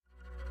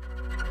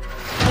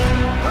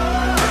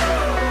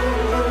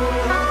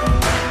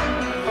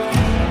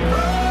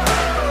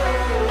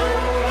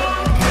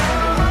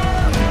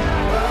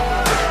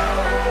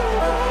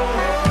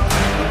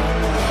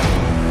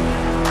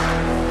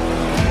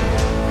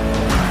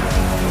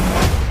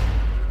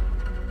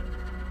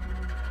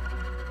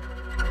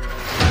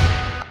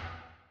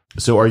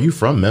So are you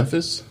from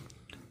Memphis?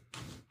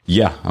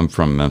 Yeah, I'm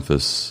from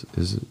Memphis.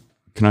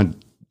 Can I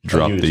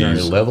drop you these? turn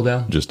the level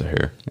down? Just a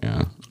hair.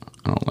 Yeah.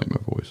 I don't like my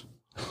voice.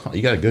 Oh,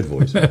 you got a good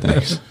voice.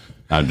 Thanks.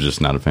 I'm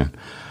just not a fan.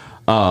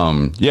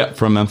 Yeah,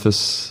 from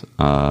Memphis,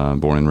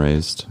 born and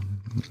raised.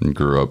 And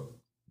grew up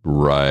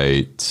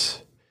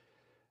right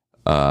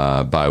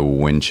by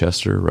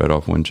Winchester, right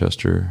off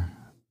Winchester,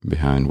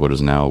 behind what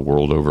is now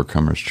World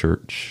Overcomers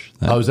Church.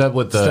 Is that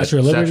what the Statue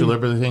of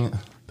Liberty thing?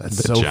 That's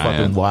so giant.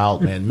 fucking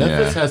wild, man.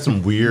 Memphis has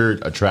some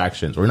weird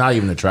attractions, or not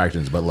even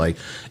attractions, but like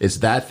it's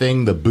that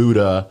thing, the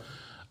Buddha.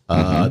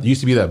 There used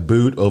to be that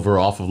boot over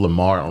off of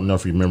Lamar. I don't know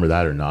if you remember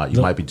that or not.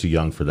 You might be too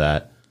young for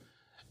that.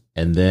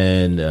 And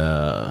then,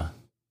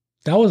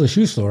 That was a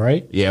shoe store,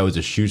 right? yeah, it was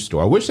a shoe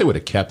store. I wish they would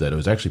have kept that. It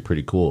was actually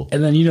pretty cool.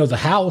 And then the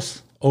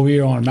house over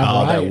here on Mount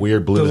Oh, Orion. that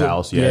weird blue Those are-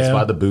 house. Yeah, it's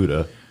by the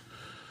Buddha.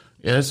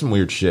 Yeah, that's some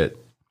weird shit.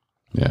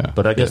 Yeah.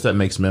 But I guess that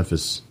makes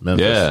Memphis.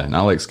 Yeah, and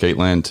I like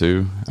Skateland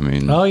too. I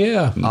mean, Oh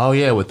yeah. Oh,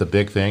 yeah, with the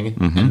big thing.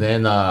 And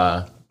then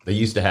they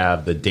used to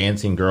have the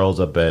dancing girls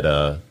up at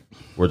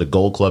where the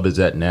Gold Club is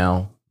at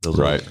now. Those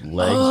Right.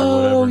 legs or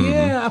Oh whatever.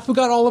 yeah, I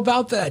forgot all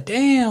about that.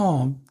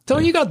 Damn.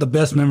 Tony, you got the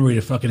best memory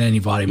to fucking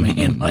anybody,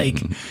 man.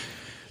 Like,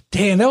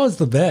 damn, that was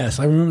the best.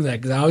 I remember that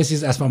because I always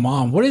used to ask my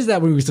mom, "What is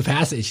that?" When we used to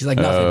pass it, she's like,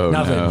 "Nothing, Oh,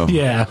 nothing." no.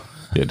 Yeah.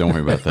 yeah, don't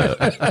worry about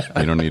that.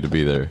 You don't need to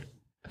be there.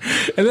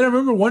 And then I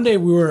remember one day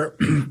we were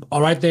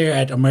all right there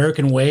at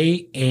American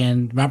Way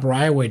and Mount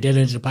Moriah Way, dead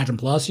into Platinum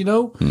Plus,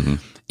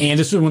 And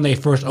this was when they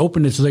first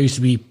opened it, so there used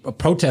to be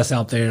protests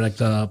out there, like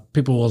the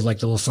people was like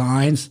the little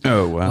signs.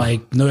 Oh, wow.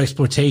 Like no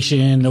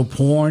exploitation, no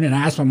porn. And I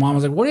asked my mom, I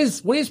was like, what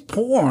is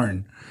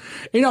porn?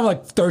 I'm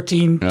like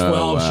 13, 12.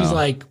 Oh, wow. She's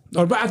like,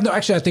 no,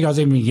 actually, I think I was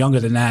even younger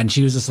than that. And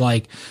she was just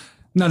like,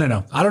 no.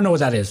 I don't know what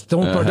that is.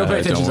 Don't pay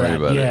attention Don't to worry that.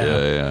 about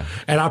it. Yeah.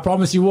 And I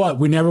promise you what,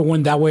 we never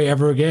went that way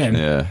ever again.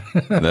 Yeah,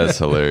 that's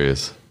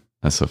hilarious.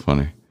 That's so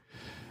funny.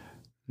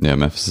 Yeah,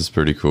 Memphis is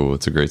pretty cool.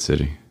 It's a great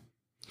city.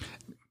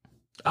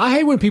 I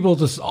hate when people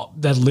just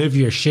that live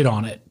here shit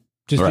on it.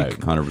 Just Right,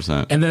 think-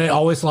 100%. and then they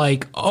always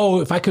like,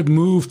 oh, if I could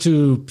move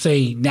to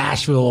say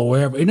Nashville or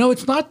wherever,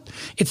 it's not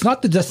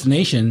the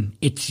destination,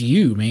 it's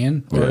you,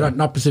 man. Or Yeah.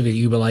 not specifically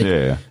you, but like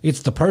Yeah.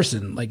 it's the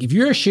person. Like if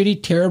you're a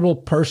shitty, terrible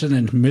person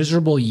and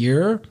miserable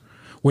year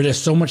where there's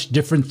so much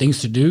different things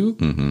to do,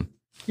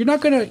 you're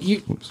not gonna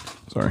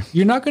Sorry.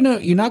 you're not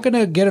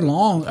gonna get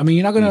along. I mean,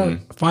 you're not gonna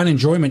find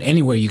enjoyment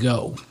anywhere you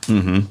go.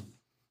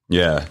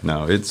 Yeah,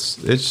 no,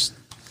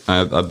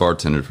 I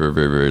bartended for a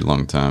very, very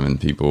long time, and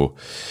people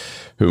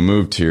who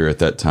moved here at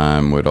that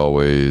time would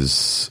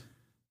always,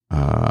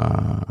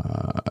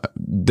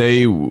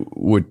 they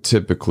would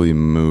typically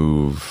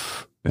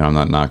move, and I'm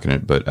not knocking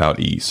it, but out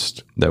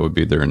east. That would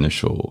be their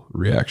initial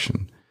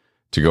reaction,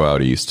 to go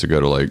out east, to go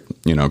to like,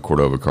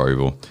 Cordova,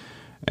 Colleyville.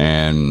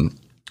 And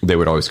they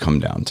would always come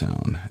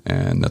downtown,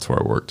 and that's where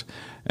I worked.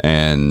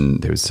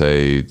 And they would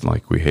say,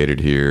 like, we hate it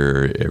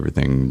here,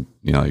 everything,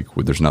 like,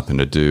 there's nothing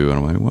to do. And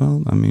I'm like,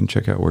 well, I mean,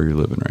 check out where you're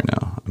living right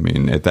now. I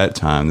mean, at that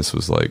time, this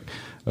was like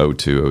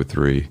 02,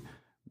 03.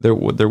 There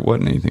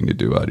wasn't anything to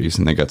do out east,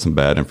 and they got some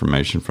bad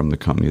information from the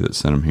company that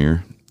sent them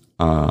here.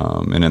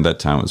 And at that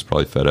time, it was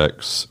probably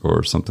FedEx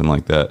or something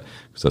like that,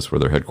 because that's where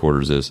their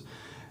headquarters is.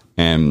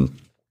 And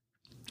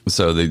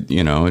so they,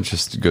 it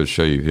just goes to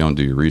show you, if you don't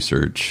do your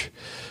research,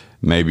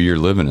 maybe you're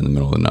living in the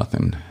middle of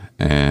nothing,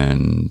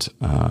 and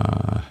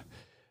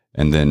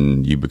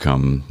then you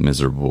become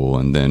miserable,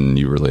 and then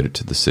you relate it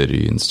to the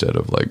city instead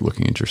of like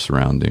looking at your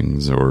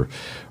surroundings or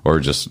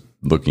just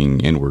looking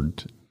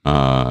inward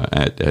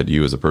at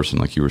you as a person,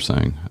 like you were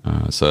saying.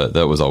 So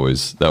that was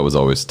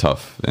always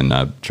tough, and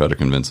I tried to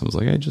convince them. I was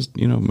like, hey, just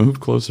move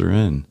closer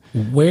in.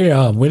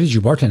 Where did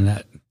you bartend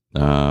at?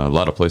 A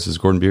lot of places.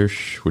 Gordon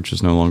Biersch, which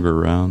is no longer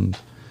around.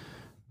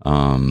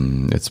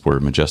 It's where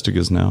Majestic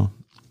is now.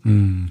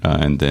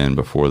 And then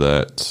before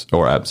that,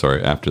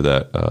 after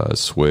that,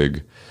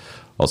 Swig,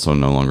 also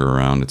no longer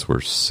around. It's where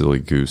Silly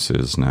Goose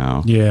is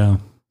now. Yeah.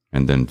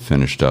 And then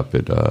finished up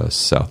at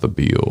South of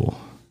Beale.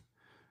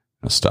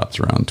 I stopped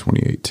around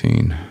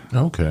 2018.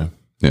 Okay.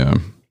 Yeah.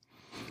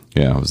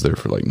 Yeah, I was there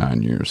for like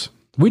 9 years.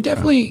 We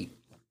definitely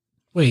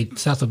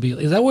South of Beale.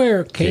 Is that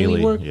where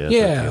Kaylee worked? Yeah,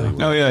 Yeah. that's where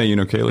Kaylee Oh,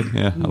 yeah, Kaylee.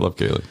 Yeah, I love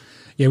Kaylee.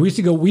 Yeah, we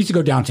used to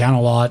go downtown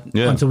a lot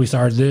until we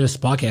started this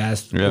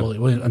podcast. Yeah. Well, it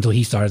wasn't until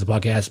he started the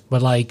podcast.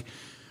 But like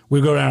we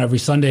go down every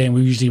Sunday, and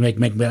we usually make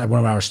one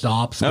of our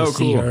stops and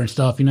see cool. her and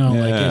stuff.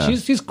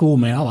 She's cool,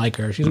 man. I like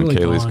her. She's really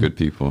Kaylee's fun. good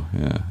people.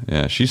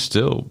 Yeah. She's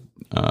still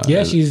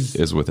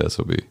is with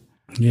SOB.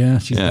 Yeah,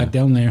 she's back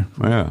down there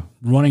Yeah.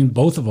 running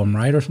both of them,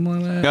 right, or something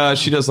like that.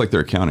 She does like their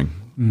accounting.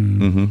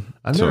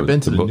 I've never been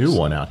to the books. new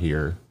one out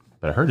here,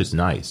 but I heard it's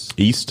nice.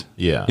 East?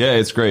 Yeah. Yeah,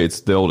 it's great.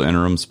 It's the old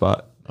interim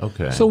spot.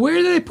 Okay. So where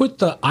do they put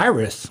the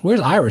Iris?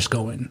 Where's Iris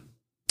going?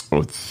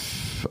 Oh,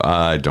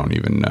 I don't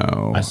even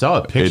know. I saw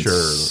a picture.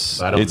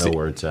 I don't it's know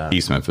where it's at.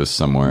 East Memphis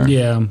somewhere.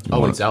 Yeah.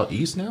 Oh, it's out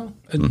east now?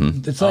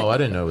 It's like, Oh, I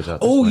didn't know it was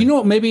out this oh, way. you know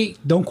what? Maybe,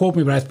 don't quote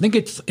me, but I think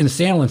it's in the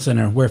Sandlin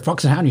Center where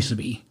Fox and Hound used to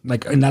be.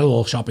 Like in that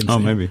little shopping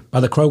center. maybe. By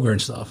the Kroger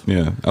and stuff.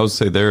 Yeah, I would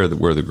say there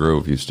where the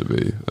Grove used to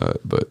be,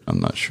 but I'm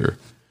not sure.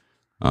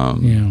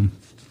 Yeah.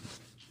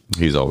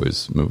 He's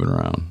always moving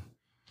around.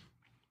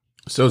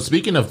 So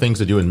speaking of things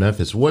to do in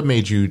Memphis, what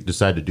made you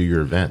decide to do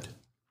your event?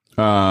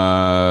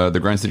 The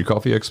Grind City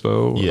Coffee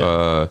Expo.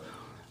 Yeah.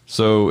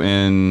 So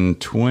in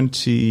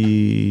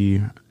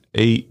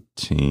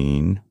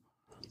 2018,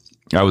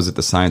 I was at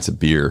the Science of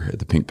Beer at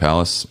the Pink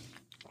Palace,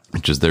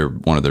 which is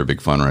one of their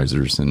big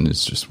fundraisers, and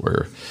it's just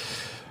where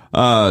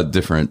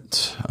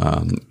different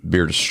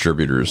beer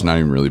distributors, not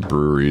even really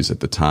breweries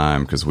at the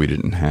time, because we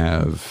didn't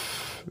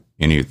have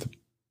any of the.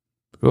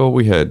 Well,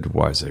 we had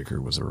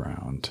Wiseacre was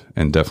around,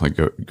 and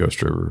definitely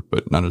Ghost River,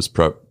 but not as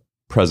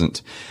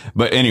present.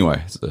 But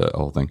anyway, it's the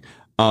whole thing.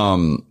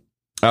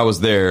 I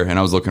was there and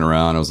I was looking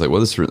around. I was like,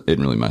 well, this isn't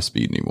really my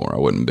speed anymore. I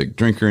wasn't a big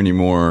drinker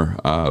anymore.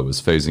 I was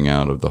phasing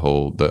out of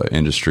the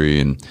industry,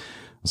 and I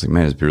was like,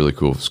 man, it'd be really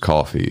cool if it's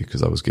coffee,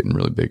 because I was getting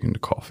really big into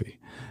coffee.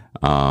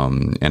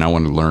 And I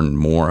wanted to learn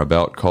more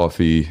about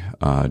coffee,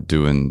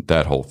 doing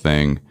that whole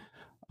thing.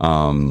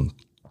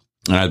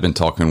 And I'd been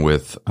talking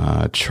with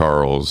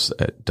Charles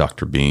at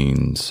Dr.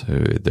 Beans.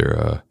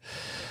 They're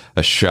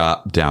a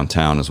shop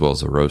downtown as well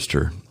as a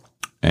roaster.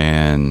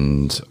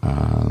 And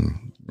I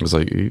was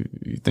like, you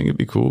think it'd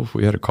be cool if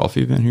we had a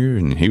coffee event here?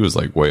 And he was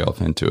like way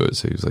off into it.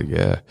 So he was like,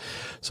 yeah.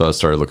 So I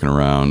started looking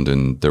around,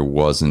 and there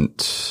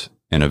wasn't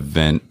an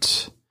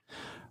event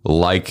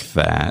like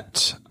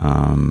that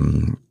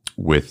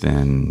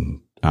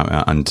within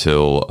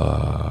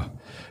until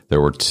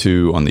there were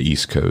two on the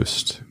East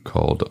Coast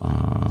called,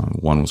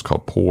 one was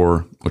called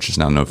Pour, which is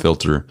now No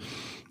Filter.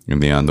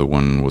 And the other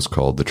one was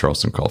called the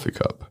Charleston Coffee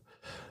Cup.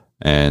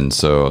 And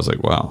so I was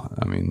like, wow,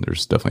 I mean,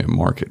 there's definitely a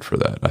market for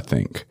that, I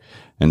think.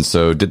 And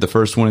so did the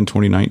first one in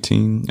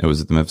 2019. It was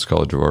at the Memphis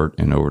College of Art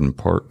in Overton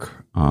Park,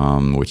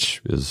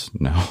 which is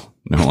now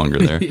no longer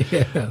there.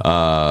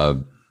 Yeah.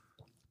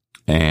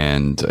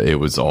 And it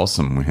was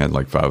awesome. We had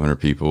like 500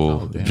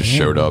 people just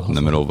showed up in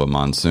the middle of a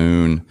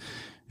monsoon.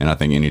 And I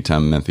think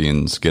anytime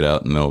Memphians get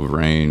out in the middle of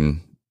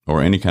rain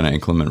or any kind of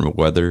inclement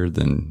weather,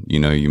 then,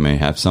 you may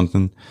have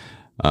something.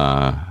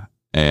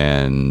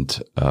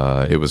 And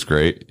it was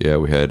great. Yeah,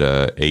 we had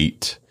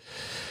 8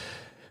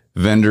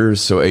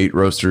 vendors, so 8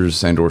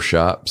 roasters and or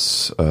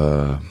shops.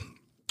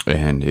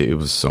 And it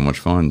was so much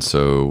fun.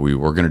 So we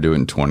were going to do it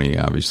in 20,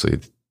 obviously.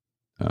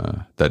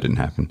 That didn't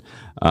happen.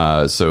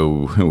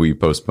 So we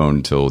postponed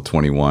until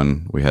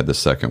 21. We had the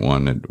second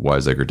one at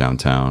Wiseacre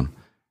downtown.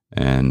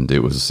 And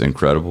it was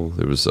incredible.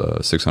 There was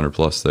 600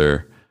 plus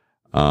there.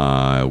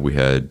 We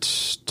had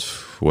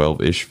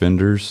 12-ish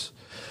vendors.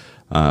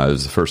 It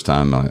was the first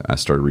time I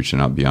started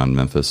reaching out beyond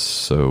Memphis.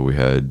 So we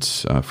had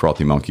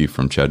Frothy Monkey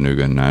from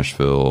Chattanooga and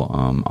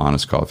Nashville,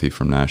 Honest Coffee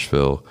from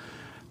Nashville,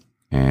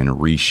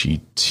 and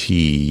Rishi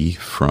Tea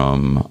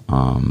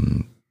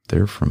from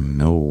they're from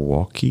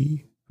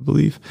Milwaukee, I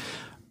believe.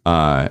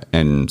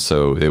 And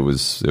so it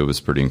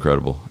was pretty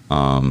incredible.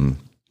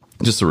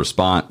 Just the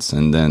response,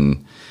 and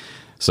then.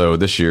 So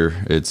this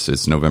year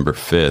it's November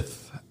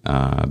 5th,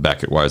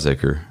 back at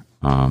Wiseacre.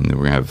 We're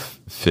going to have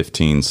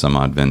 15 some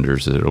odd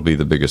vendors. It'll be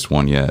the biggest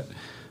one yet.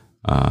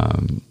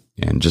 And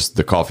just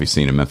the coffee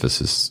scene in Memphis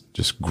has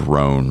just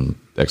grown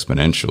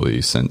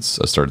exponentially since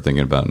I started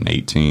thinking about it in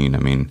 18. I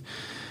mean,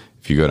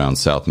 if you go down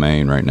South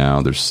Main right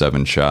now, there's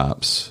 7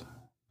 shops.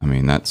 I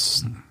mean,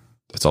 that's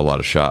a lot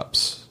of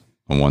shops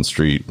on one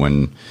street,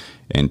 when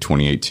in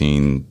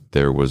 2018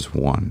 there was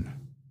 1,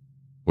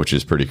 which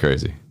is pretty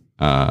crazy.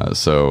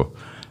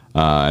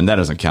 And that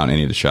doesn't count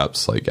any of the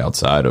shops like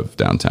outside of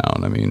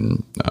downtown. I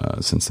mean,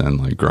 since then,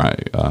 like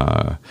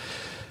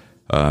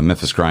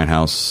Memphis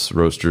Grindhouse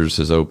Roasters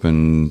has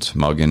opened,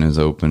 Muggin has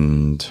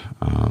opened,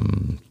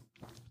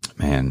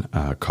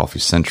 Coffee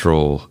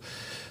Central,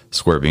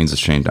 Square Beans has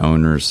changed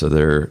owners, so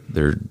they're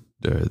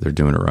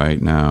doing it right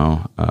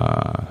now.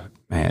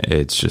 Man,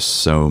 it's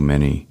just so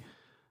many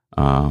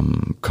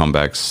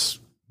comebacks.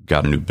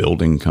 Got a new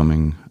building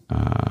coming.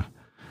 But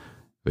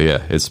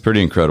yeah, it's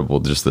pretty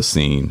incredible, just the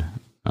scene.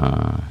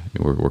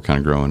 We're kind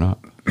of growing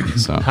up.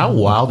 So how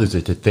wild is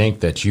it to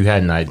think that you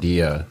had an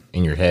idea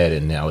in your head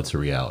and now it's a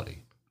reality?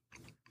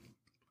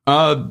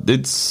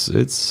 It's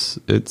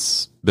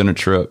been a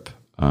trip.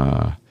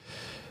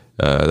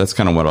 That's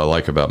kind of what I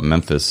like about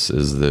Memphis,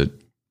 is that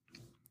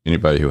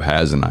anybody who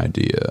has an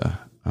idea,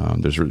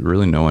 there's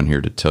really no one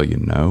here to tell you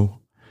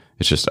no.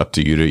 It's just up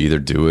to you to either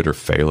do it or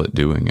fail at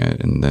doing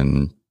it, and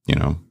then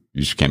you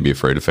just can't be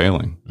afraid of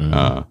failing.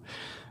 Mm-hmm.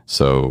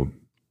 So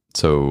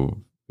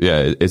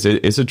yeah, it's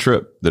a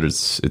trip that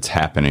it's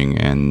happening,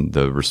 and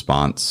the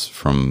response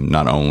from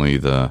not only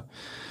the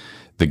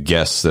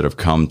guests that have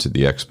come to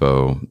the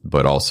expo,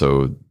 but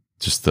also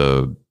just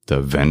the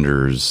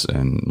vendors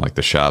and like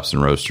the shops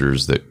and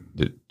roasters that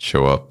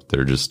show up.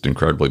 They're just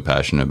incredibly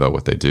passionate about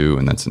what they do,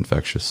 and that's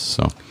infectious.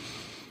 So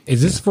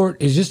Is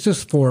this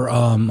just for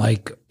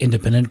like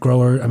independent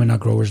grower? I mean, not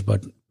growers,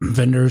 but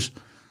vendors,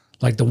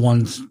 like the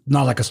ones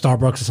not like a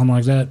Starbucks or something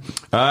like that.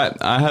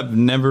 I have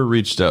never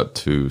reached out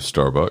to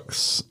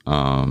Starbucks.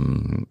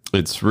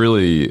 It's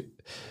really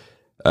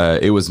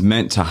it was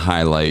meant to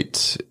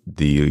highlight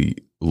the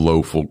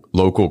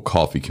local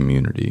coffee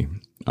community.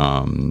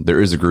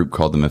 There is a group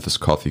called the Memphis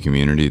Coffee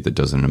Community that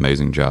does an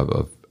amazing job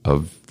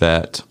of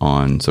that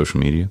on social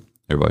media.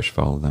 Everybody should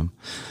follow them.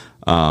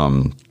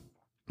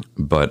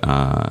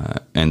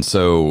 And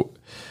so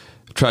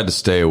I tried to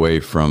stay away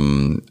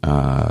from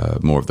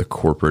more of the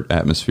corporate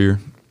atmosphere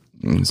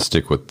and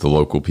stick with the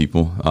local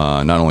people,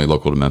 not only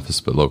local to Memphis,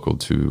 but local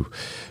to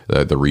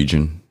the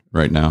region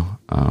right now.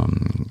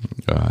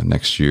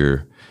 Next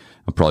year,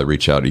 I'll probably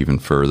reach out even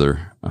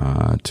further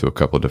to a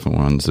couple of different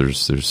ones.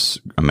 There's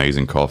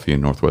amazing coffee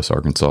in Northwest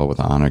Arkansas with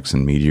Onyx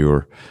and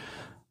Meteor.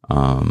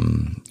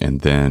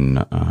 And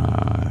then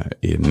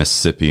in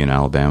Mississippi and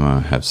Alabama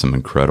have some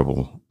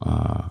incredible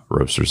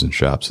roasters and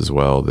shops as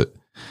well that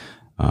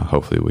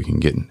hopefully we can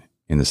get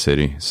in the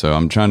city. So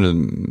I'm trying to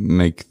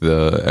make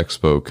the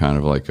expo kind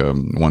of like a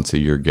once a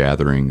year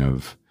gathering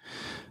of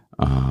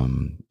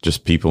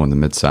just people in the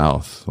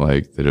Mid-South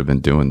like that have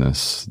been doing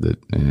this that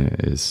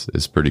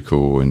is pretty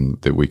cool,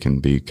 and that we can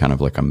be kind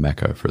of like a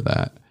mecca for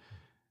that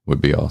would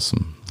be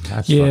awesome.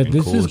 That's Yeah, fucking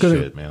this cool is as gonna-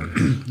 shit,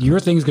 man. Your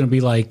thing's gonna be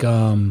like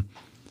the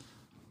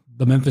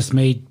Memphis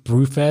Made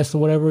Brew Fest or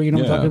whatever. You know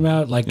what I'm Yeah. talking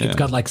about? Like Yeah. it's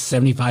got like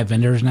 75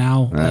 vendors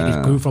now. Like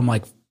it grew from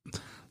like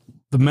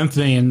the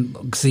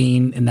Memphian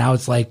scene, and now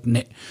it's like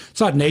it's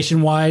not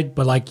nationwide,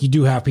 but like you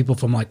do have people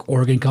from like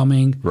Oregon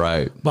coming.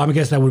 Right. But I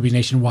guess that would be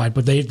nationwide.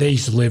 But they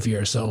used to live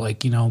here, so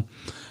like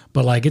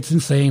but like it's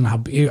insane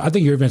how I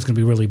think your event's gonna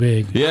be really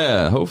big.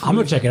 Yeah, hopefully. I'm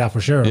gonna check it out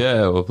for sure.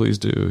 Yeah, well, please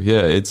do.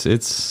 Yeah,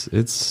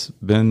 it's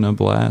been a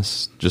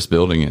blast just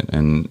building it,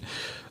 and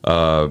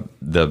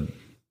the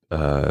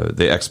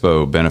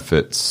expo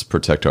benefits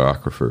Protect Our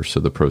Aquifer, so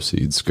the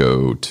proceeds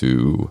go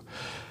to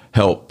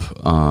help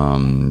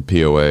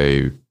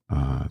POA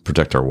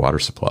protect our water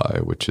supply,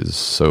 which is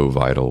so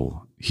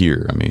vital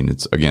here. I mean,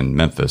 it's again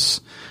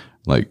Memphis.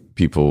 Like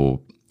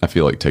people, I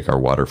feel like take our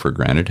water for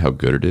granted, how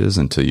good it is,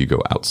 until you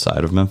go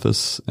outside of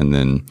Memphis, and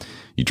then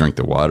you drink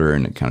the water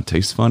and it kind of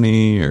tastes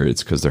funny, or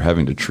it's because they're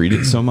having to treat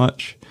it so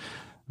much.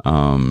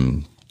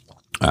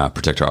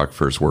 Protect Our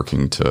Aquifer is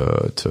working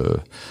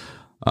to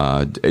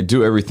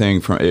do everything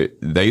from it.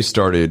 They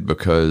started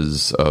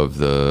because of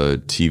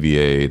the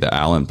TVA, the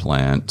Allen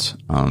plant.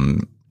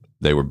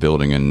 They were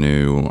building a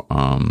new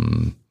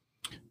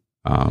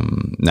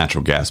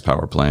natural gas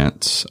power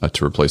plant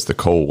to replace the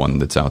coal one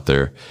that's out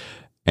there.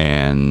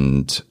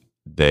 And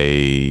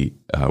they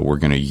were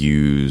going to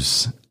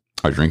use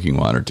our drinking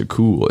water to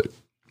cool it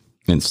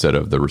instead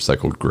of the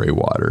recycled gray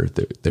water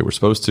that they were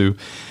supposed to.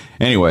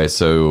 Anyway,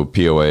 so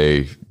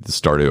POA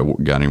started, a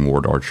guy named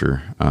Ward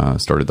Archer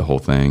started the whole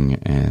thing,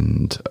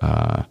 and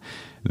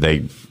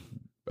they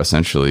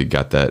essentially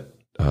got that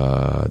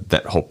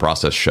whole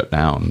process shut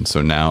down.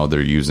 So now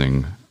they're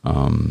using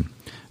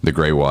the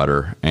gray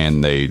water,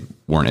 and they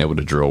weren't able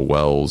to drill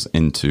wells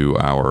into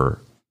our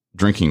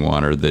drinking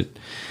water that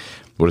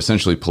would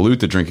essentially pollute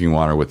the drinking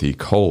water with the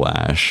coal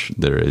ash.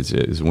 There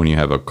is when you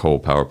have a coal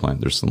power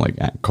plant, there's some like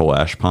coal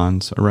ash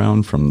ponds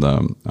around from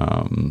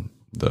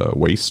the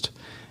waste,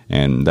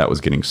 and that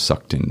was getting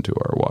sucked into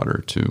our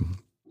water too.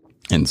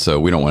 And so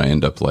we don't want to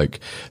end up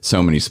like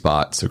so many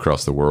spots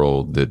across the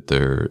world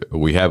that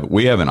we have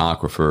an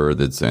aquifer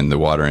that's, and the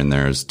water in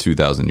there is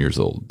 2,000 years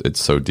old. It's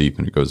so deep,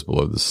 and it goes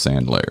below the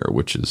sand layer,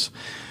 which is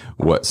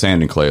what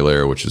sand and clay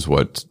layer, which is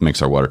what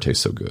makes our water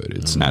taste so good.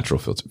 It's natural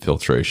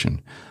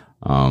filtration.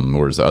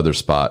 Whereas other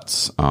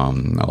spots, a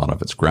lot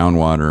of it's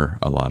groundwater,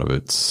 a lot of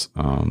it's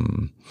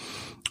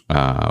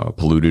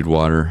polluted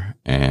water,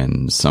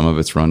 and some of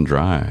it's run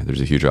dry.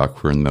 There's a huge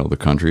aquifer in the middle of the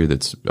country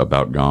that's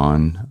about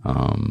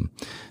gone.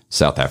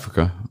 South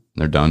Africa,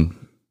 they're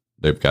done.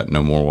 They've got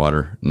no more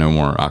water, no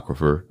more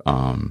aquifer.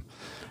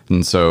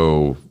 And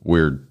so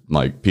we're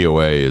like,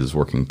 POA is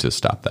working to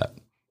stop that.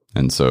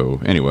 And so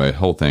anyway, the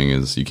whole thing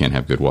is you can't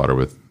have good water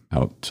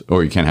without,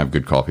 or you can't have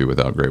good coffee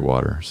without great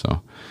water.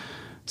 So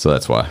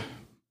that's why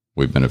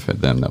we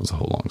benefit them. That was a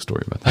whole long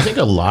story about I that. think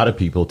a lot of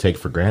people take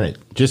for granted,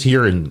 just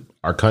here in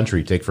our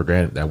country, take for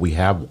granted that we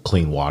have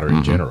clean water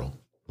in general.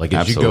 Like if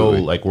Absolutely.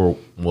 you go,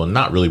 like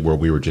not really where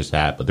we were just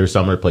at, but there's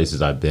some other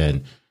places I've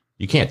been,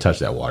 you can't touch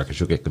that water because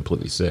you'll get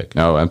completely sick.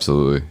 Oh,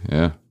 absolutely.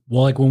 Yeah.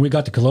 Well, like when we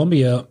got to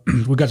Colombia,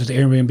 we got to the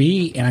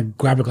Airbnb, and I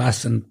grabbed a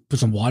glass and put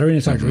some water in it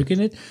and started drinking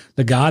it.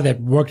 The guy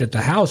that worked at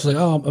the house was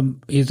like,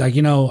 he's like,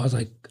 I was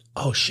like,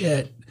 oh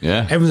shit.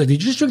 Yeah. Everyone's like,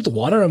 did you just drink the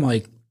water? I'm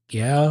like,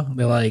 yeah.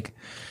 They're like,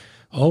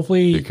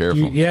 hopefully, Be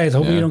careful. hopefully Yeah.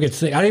 you don't get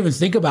sick. I didn't even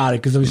think about it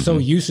because I was so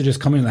used to just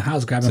coming in the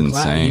house, grabbing a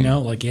glass,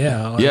 insane. like,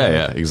 yeah.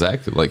 Yeah,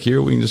 exactly. Like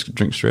here, we can just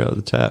drink straight out of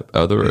the tap.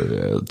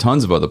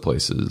 Tons of other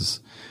places,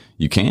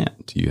 you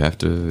can't. You have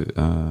to,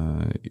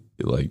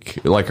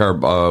 like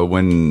our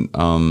when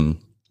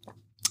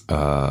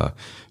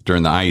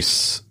during the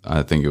ice.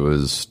 I think it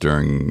was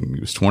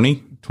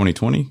 2020.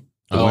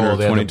 The winter of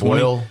they had the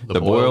 2020. boil- The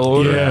boil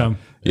order. Yeah.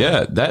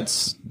 Yeah,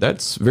 that's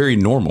very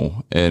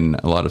normal in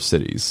a lot of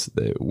cities.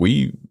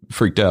 We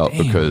freaked out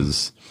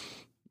because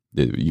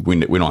we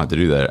don't have to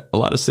do that. A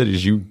lot of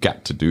cities, you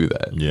got to do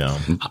that. Yeah.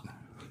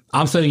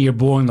 I'm sitting here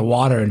boiling the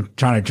water and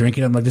trying to drink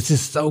it. I'm like, this is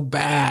so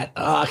bad.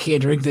 Oh, I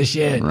can't drink this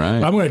shit.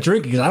 Right. But I'm going to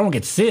drink it because I don't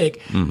get sick.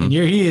 And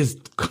here he is,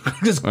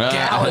 just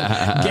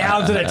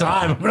gallons at a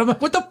time. But I'm like,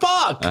 what the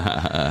fuck?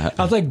 I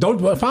was like,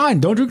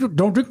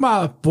 don't drink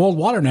my boiled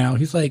water now.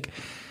 He's like,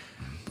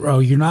 bro,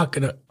 you're not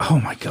going to. Oh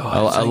my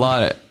God. A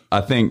lot of,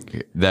 I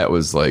think that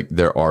was like,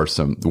 there were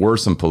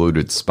some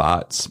polluted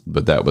spots,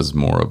 but that was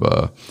more of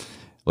a,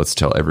 let's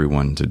tell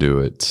everyone to do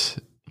it.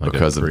 Like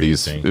because of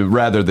these,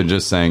 rather than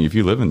just saying, if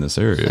you live in this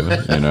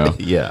area, you know,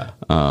 yeah,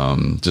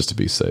 just to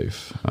be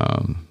safe.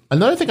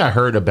 Another thing I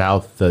heard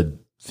about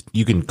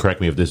you can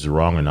correct me if this is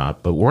wrong or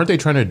not, but weren't they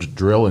trying to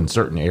drill in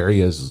certain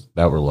areas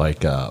that were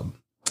like,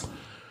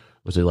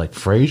 was it like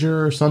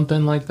Fraser or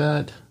something like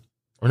that?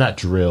 Or not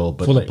drill,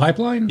 but for the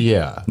pipeline?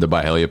 Yeah. The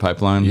Byhalia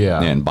pipeline?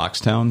 Yeah. In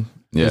Boxtown?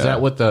 Yeah. Is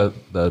that what the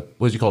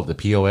what did you call it?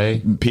 The POA?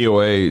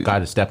 POA guy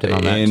that stepped in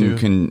on that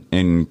too?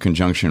 In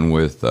conjunction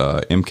with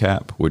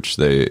MCAP, which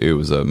it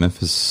was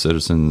Memphis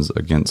Citizens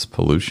Against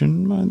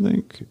Pollution, I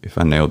think. If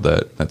I nailed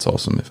that, that's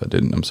awesome. If I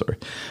didn't, I'm sorry.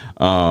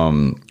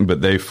 But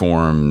they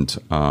formed,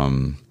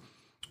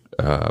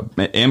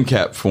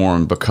 MCAP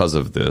formed because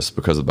of this,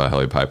 because of the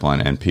Byhalia pipeline,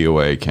 and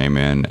POA came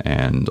in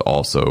and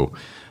also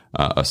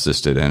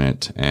assisted in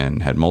it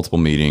and had multiple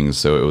meetings.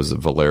 So it was a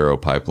Valero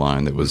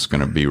pipeline that was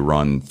going to be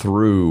run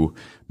through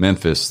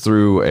Memphis,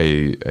 through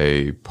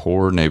a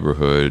poor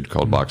neighborhood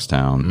called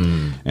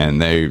Boxtown.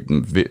 And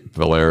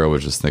Valero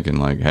was just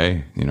thinking like,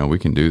 hey, you know, we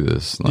can do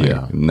this.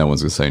 Like, no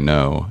one's going to say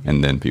no.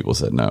 And then people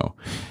said no.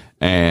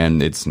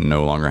 And it's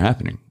no longer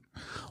happening.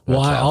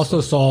 Well, I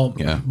also saw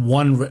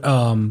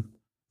one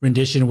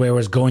rendition where it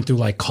was going through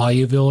like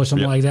Collierville or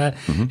something like that,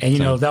 and you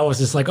know that was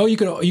just like, oh, you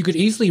could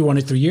easily run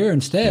it through here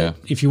instead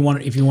if you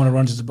want to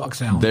run to the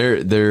Boxtown.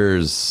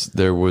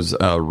 There was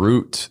a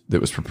route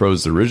that was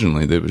proposed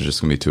originally that was just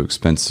going to be too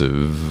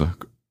expensive,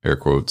 air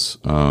quotes,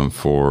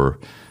 for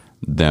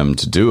them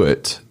to do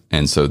it,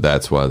 and so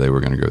that's why they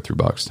were going to go through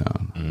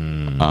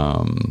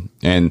Boxtown.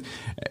 And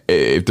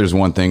if there's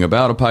one thing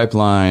about a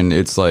pipeline,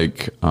 it's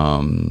like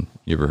you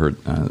ever heard?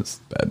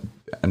 It's a bad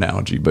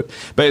analogy, but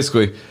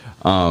basically.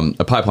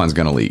 A pipeline's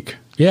going to leak.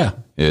 Yeah,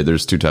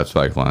 there's two types of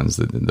pipelines: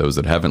 those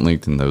that haven't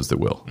leaked and those that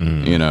will.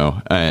 You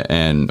know,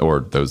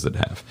 or those that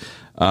have.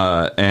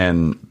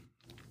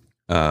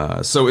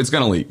 So it's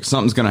going to leak.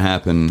 Something's going to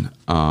happen.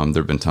 There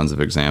have been tons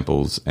of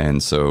examples,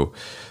 and so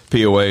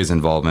POA's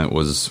involvement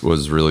was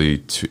really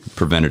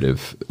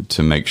preventative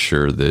to make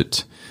sure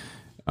that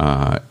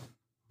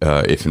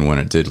if and when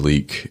it did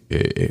leak,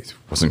 it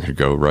wasn't going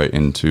to go right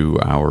into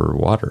our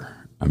water.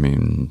 I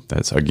mean,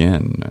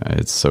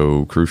 it's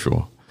so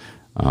crucial.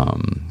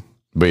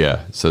 But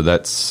yeah, so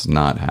that's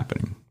not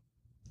happening.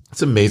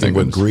 It's amazing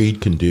what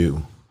greed can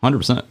do.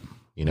 100%.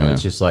 You know,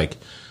 it's just like,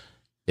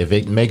 if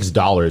it makes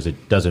dollars,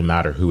 it doesn't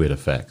matter who it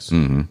affects.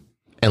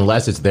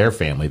 Unless it's their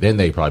family, then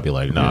they probably be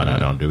like, no,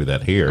 don't do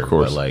that here. Of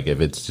course. But like,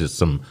 if it's just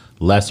some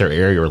lesser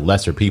area or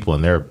lesser people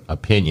in their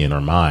opinion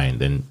or mind,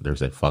 then there's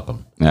that fuck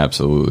them.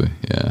 Absolutely.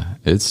 Yeah.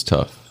 It's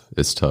tough.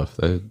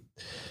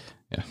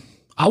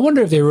 I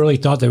wonder if they really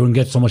thought they wouldn't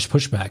get so much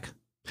pushback.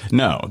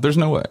 No, there's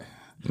no way.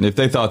 If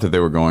they thought that they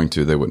were going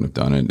to, they wouldn't have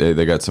done it.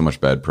 They got so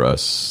much bad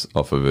press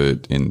off of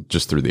it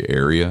just through the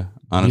area.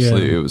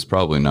 Honestly, it was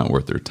probably not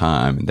worth their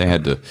time. They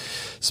had to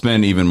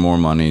spend even more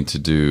money to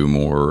do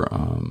more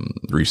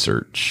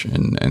research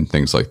and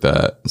things like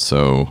that.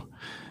 So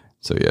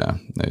yeah,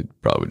 they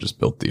probably just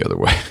built the other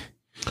way.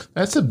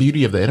 That's the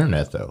beauty of the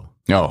internet, though.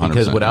 Oh, 100%.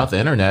 Because without the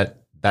internet,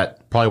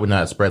 that probably would not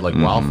have spread like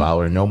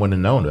wildfire, and no one would have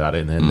known about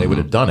it, and then they would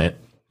have done it.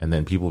 And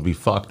then people would be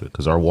fucked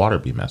because our water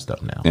would be messed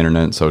up now.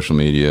 Internet, social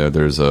media.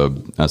 There's a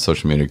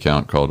social media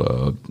account called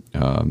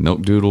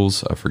Milk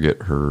Doodles. I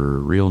forget her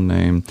real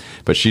name,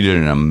 but she did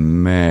an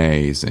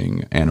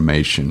amazing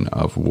animation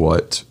of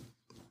what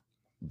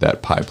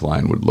that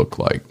pipeline would look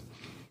like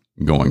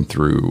going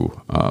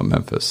through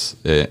Memphis,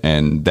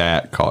 and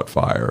that caught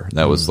fire.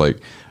 That was like,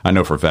 I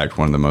know for a fact,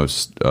 one of the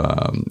most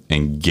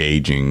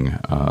engaging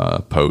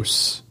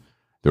posts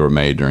that were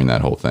made during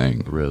that whole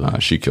thing. Really,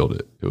 she killed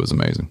it. It was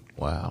amazing.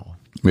 Wow.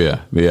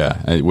 Yeah.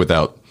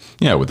 Without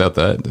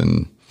that,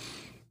 then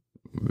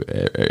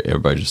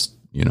everybody just,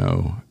 you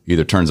know,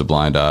 either turns a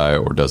blind eye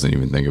or doesn't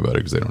even think about it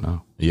because they don't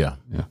know. Yeah.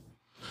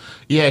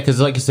 Because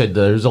like I said,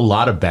 there's a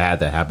lot of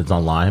bad that happens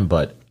online,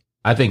 but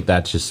I think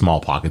that's just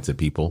small pockets of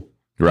people.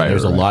 Right. And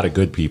there's a lot of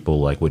good people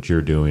like what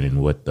you're doing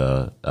and what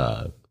the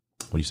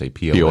what do you say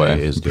POA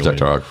is doing.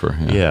 Protect Our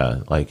Aquifer.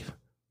 Yeah, like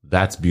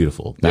that's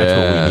beautiful. That's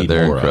what we need.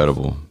 They're more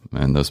incredible,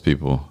 man. Those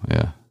people,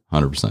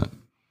 100%.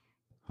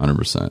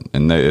 100%.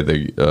 And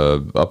they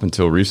up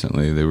until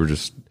recently, they were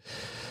just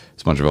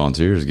a bunch of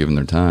volunteers giving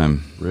their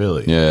time.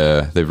 Really?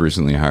 Yeah. They've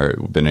recently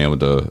been able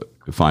to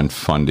find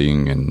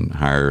funding and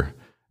hire.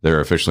 They're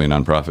officially a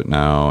nonprofit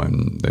now,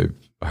 and they've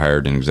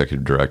hired an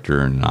executive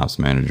director and an ops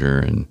manager.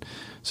 And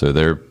so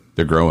they're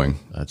they're growing.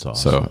 That's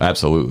awesome. So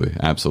absolutely.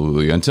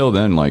 Until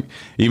then, like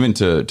even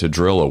to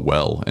drill a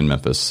well in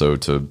Memphis, so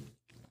to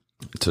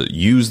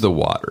use the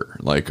water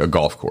like a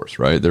golf course,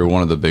 right? They're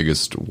one of the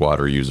biggest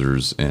water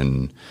users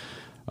in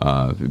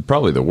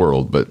probably the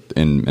world, but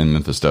in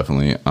Memphis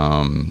definitely.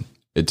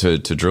 To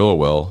drill a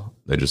well,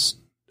 they just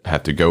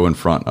have to go in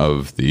front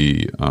of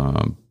the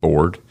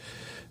board.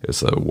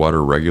 It's a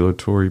water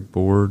regulatory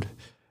board,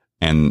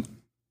 and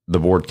the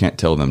board can't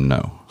tell them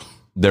no.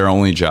 Their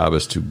only job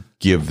is to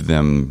give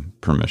them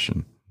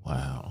permission.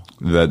 Wow.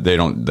 That they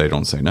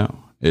don't say no.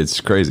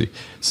 It's crazy.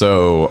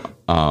 So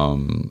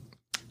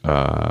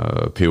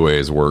POA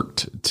has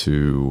worked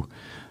to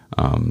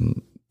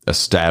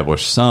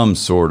establish some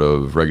sort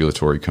of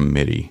regulatory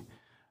committee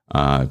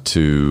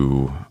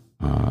to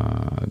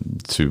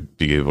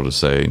be able to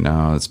say,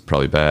 no, it's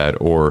probably bad,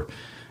 or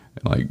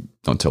like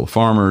don't tell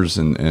farmers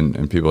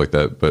and people like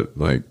that. But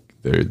like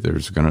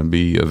there's going to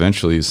be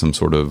eventually some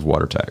sort of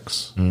water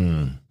tax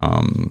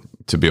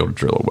to be able to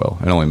drill a well.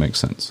 It only makes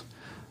sense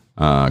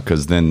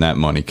because then that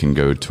money can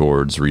go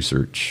towards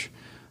research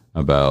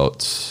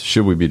about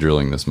should we be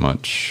drilling this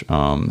much,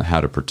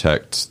 how to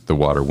protect the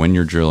water when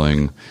you're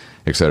drilling,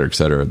 et cetera, et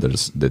cetera.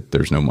 That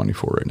there's no money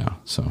for right now.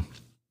 So.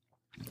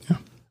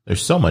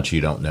 There's so much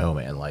you don't know,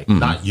 man. Like,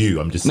 not you.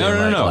 I'm just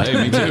saying. No. Hey,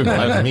 me too.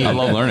 Like me. I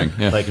love learning.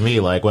 Yeah. Like me.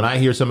 Like when I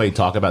hear somebody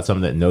talk about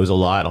something that knows a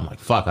lot, I'm like,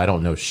 fuck, I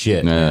don't know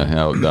shit.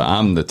 Yeah,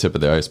 I'm the tip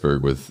of the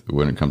iceberg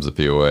when it comes to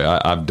POA.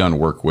 I've done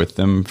work with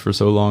them for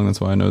so long. That's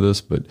why I know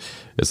this. But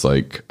it's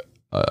like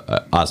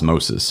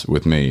osmosis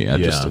with me. I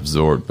just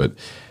absorb. But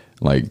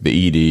like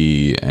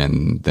the ED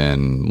and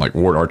then like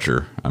Ward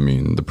Archer, I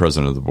mean, the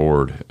president of the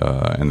board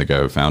and the guy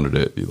who founded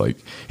it, like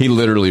he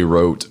literally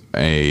wrote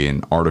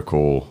an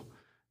article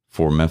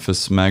for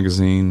Memphis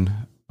Magazine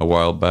a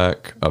while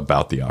back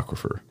about the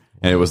aquifer,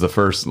 and it was the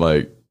first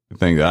like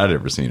thing that I'd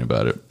ever seen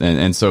about it.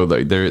 And so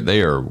like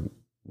they are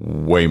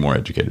way more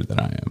educated than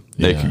I am.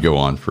 They could go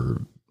on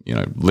for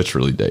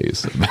literally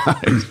days about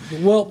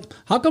it. Well,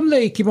 how come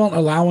they keep on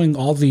allowing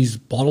all these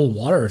bottled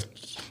water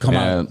to come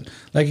out?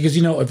 Like because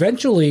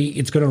eventually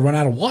it's going to run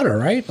out of water,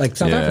 right? Like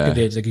South Africa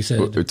did, like you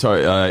said.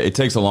 It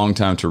takes a long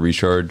time to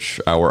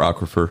recharge our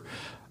aquifer.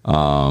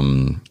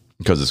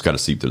 Because it's got to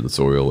seep through the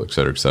soil, et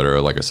cetera, et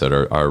cetera. Like I said,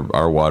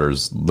 our water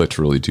is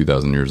literally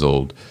 2,000 years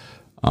old,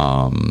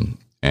 and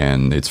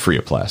it's free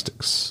of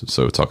plastics.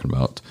 So talking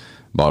about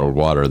bottled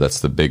water, that's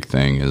the big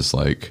thing is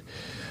like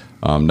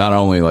not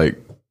only like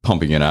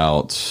pumping it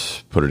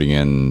out, putting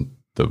it in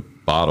the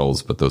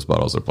bottles, but those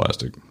bottles are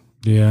plastic.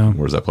 Yeah.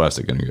 Where's that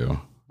plastic going to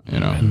go?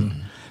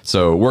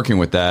 So working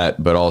with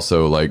that, but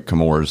also like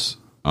Chemours,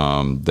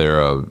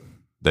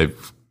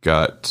 they've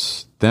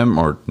got them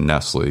or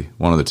Nestle,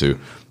 one of the two.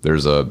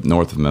 There's a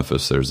north of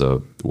Memphis. There's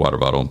a water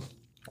bottle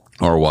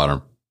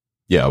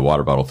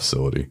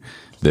facility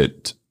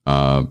that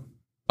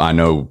I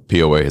know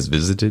POA has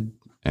visited,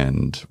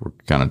 and we're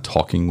kind of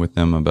talking with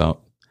them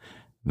about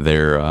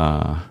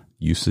their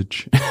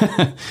usage.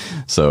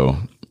 So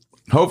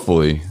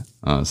hopefully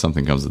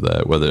something comes of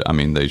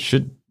that. They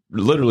should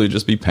literally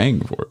just be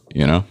paying for it.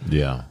 Yeah.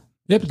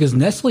 Yeah, because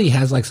Nestle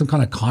has like some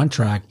kind of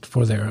contract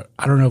for their.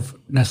 I don't know if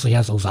Nestle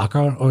has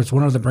Osaka or it's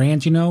one of the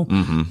brands,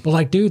 But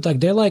like, dude, like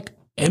they're like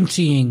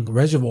emptying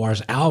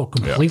reservoirs out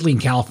completely in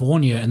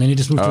California, and then you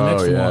just move to the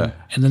next one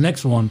and the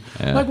next one.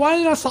 Yeah. Like, why are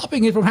they not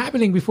stopping it from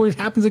happening before it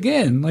happens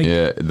again? Like,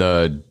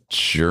 the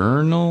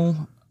Journal.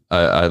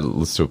 I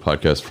listened to a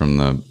podcast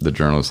from the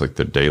journalist, like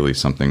the Daily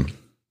something,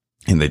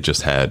 and they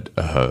just had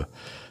a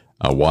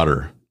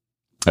water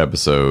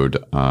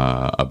episode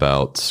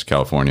about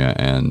California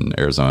and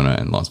Arizona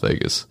and Las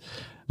Vegas,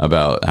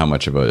 about how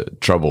much of a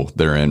trouble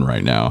they're in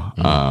right now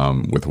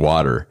with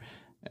water,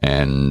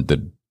 and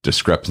the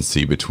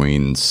discrepancy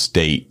between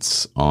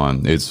states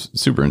it's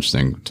super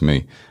interesting to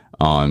me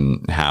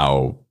on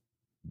how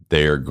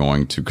they're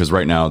going to, because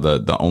right now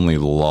the only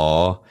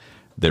law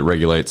that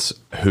regulates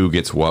who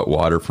gets what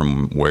water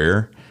from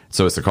where,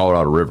 so it's the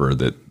Colorado River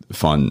that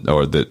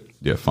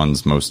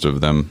funds most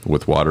of them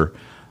with water.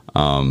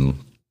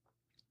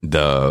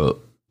 The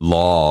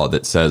law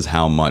that says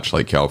how much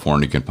like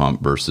California can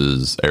pump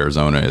versus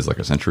Arizona is like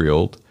a century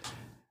old.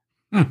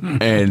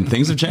 And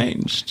things have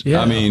changed.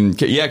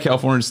 Yeah.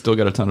 California's still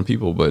got a ton of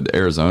people, but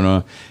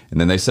Arizona, and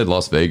then they said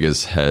Las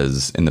Vegas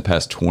has, in the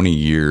past 20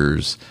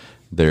 years,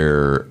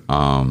 their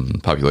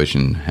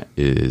population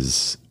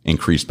is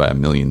increased by 1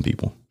 million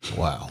people.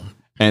 Wow.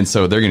 And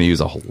so they're going to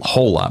use a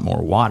whole lot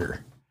more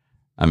water.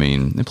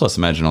 And plus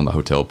imagine on the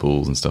hotel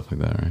pools and stuff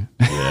like that,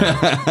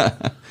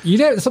 right?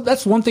 Yeah.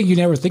 That's one thing you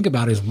never think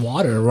about is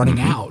water running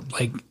out.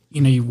 Like,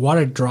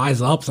 water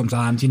dries up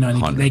sometimes, and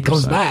it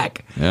comes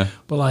back. Yeah.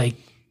 But like,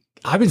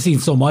 I've been seeing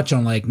so much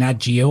on like Nat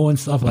Geo and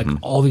stuff, like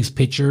all these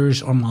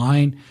pictures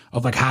online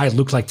of like how it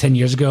looked like 10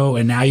 years ago.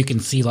 And now you can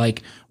see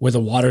like where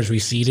the water's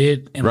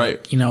receded. And right.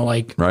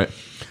 Right.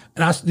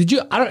 And I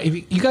don't know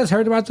if you guys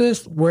heard about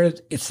this, where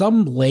it's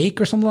some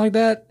lake or something like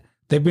that.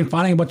 They've been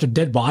finding a bunch of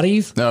dead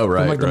bodies. Oh,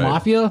 right. From like the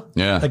mafia.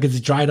 Yeah. Like it's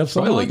dried up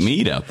so much. much. Like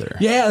meat out there.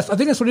 Yes. I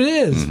think that's what it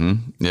is.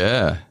 Mm-hmm.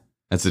 Yeah.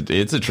 It's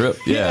a trip.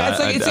 Yeah, it's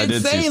like, it's I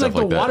did see insane. stuff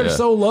Like the that, water's yeah.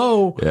 so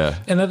low. Yeah.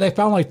 And then they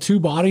found like 2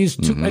 bodies,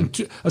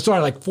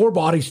 like 4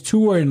 bodies, 2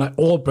 were in like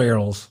oil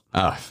barrels,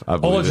 I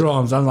believe oil it.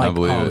 drums. I'm I like,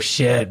 believe oh it.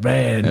 shit,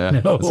 man. Yeah,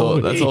 No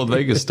that's old way.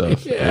 Vegas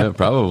stuff. Yeah,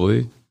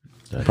 probably.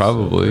 That's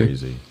Probably. so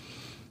crazy.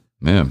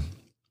 Man,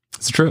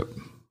 it's a trip.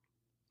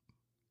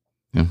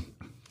 Yeah.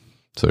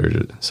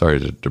 Sorry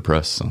to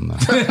depress on the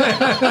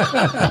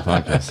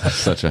podcast. That's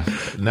such a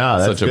No,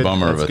 that's such a good,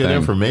 bummer that's of a good thing.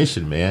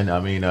 information, man. I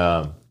mean,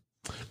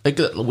 like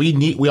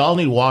we all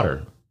need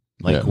water.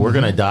 Like Yeah. we're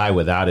gonna die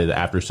without it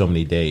after so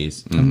many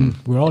days.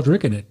 We're all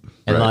drinking it.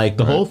 And Right, like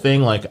the whole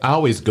thing, like I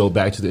always go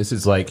back to this.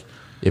 It's like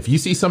if you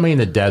see somebody in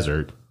the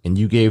desert and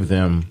you gave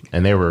them,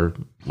 and they were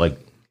like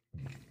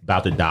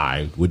about to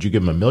die, would you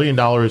give them $1 million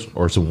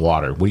or some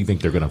water? What do you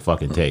think they're gonna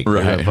fucking take?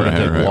 Right, They're gonna fucking right,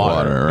 take right,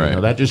 water. water, right. You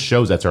know, that just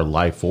shows that's our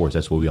life force.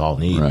 That's what we all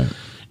need. Right.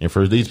 And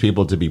for these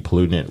people to be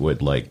polluting it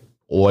with like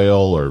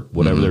oil or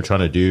whatever they're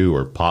trying to do,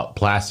 or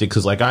plastic,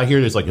 because like I hear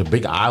there's like a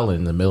big island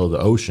in the middle of the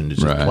ocean. It's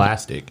just Right.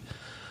 plastic.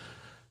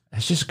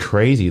 It's just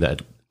crazy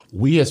that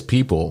we as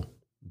people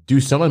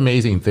do some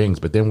amazing things,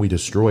 but then we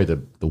destroy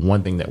the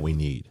one thing that we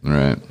need.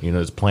 right. You know,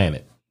 this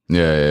planet.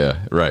 Yeah.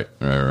 Right.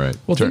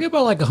 Well, think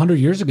about like 100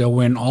 years ago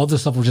when all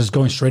this stuff was just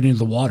going straight into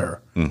the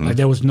water. Like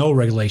there was no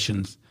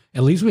regulations.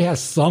 At least we have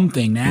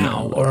something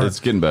now. Or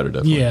It's getting better,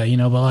 definitely. yeah, you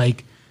know, but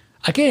like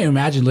I can't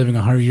imagine living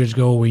 100 years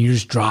ago when you're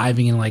just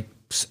driving and like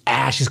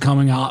ash is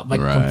coming out like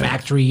from Right.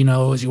 factory, you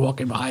know, as you're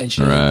walking by and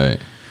shit. Right.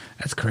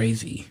 That's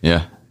crazy.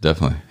 Yeah,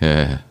 definitely.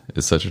 Yeah.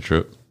 It's such a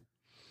trip.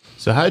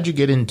 So how did you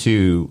get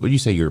into, what did you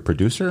say, you're a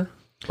producer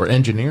or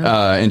engineer?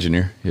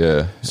 Engineer.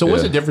 Yeah. So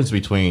what's yeah. the difference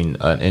between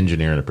an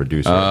engineer and a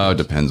producer? It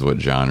depends what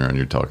genre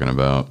you're talking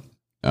about.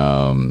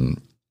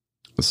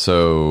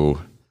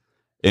 So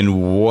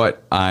in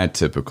what I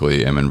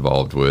typically am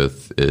involved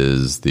with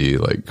is the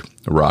like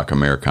rock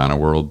Americana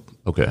world.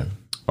 Okay.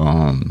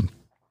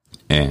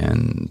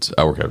 And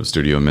I work at a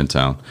studio in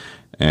Midtown,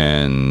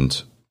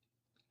 and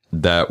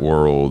that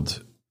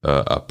world,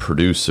 a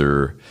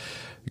producer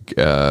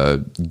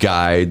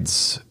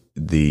guides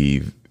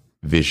the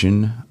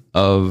vision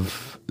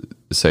of,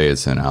 say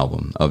it's an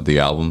album, of the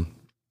album,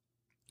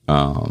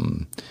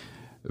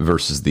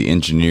 versus the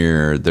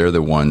engineer. They're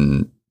the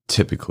one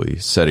typically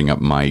setting up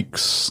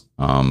mics,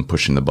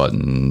 pushing the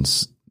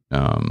buttons,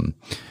 doing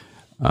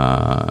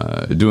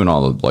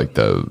all of like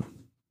the,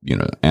 you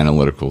know,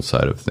 analytical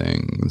side of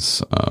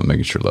things,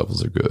 making sure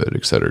levels are good,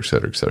 et cetera, et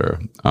cetera, et cetera.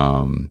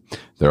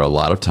 There are a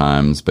lot of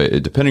times,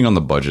 but depending on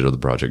the budget of the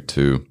project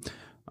too,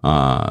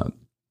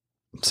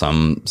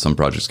 some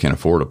projects can't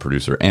afford a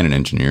producer and an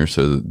engineer,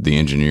 so the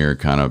engineer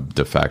kind of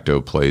de facto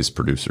plays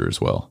producer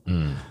as well.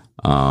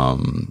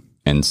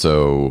 And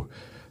so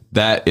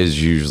that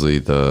is usually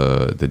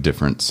the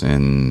difference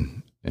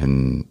in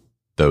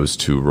those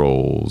two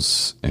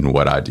roles and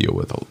what I deal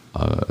with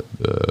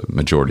the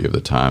majority of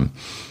the time.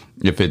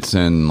 If it's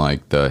in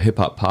like the hip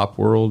hop pop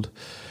world,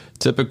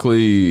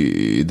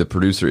 typically the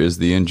producer is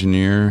the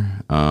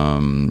engineer,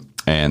 and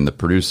the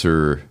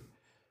producer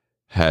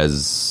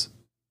has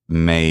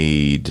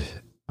made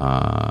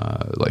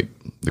like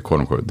the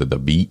quote unquote the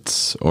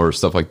beats or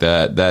stuff like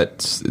that.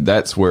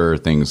 That's where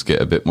things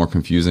get a bit more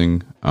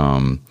confusing,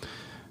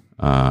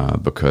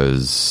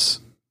 because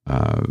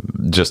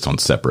just on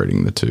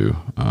separating the two,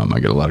 I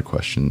get a lot of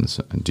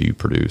questions. Do you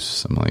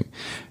produce? I'm like,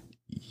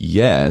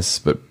 yes,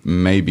 but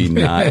maybe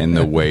not in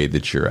the way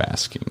that you're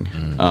asking.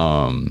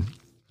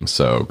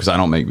 So, because I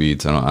don't make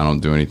beats, I don't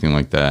do anything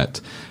like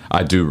that.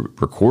 I do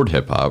record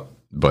hip hop,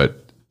 but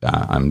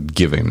I'm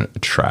giving a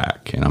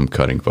track and I'm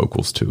cutting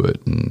vocals to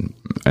it and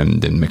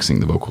then mixing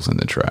the vocals in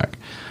the track.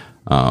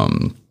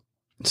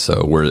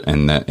 So we're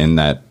in that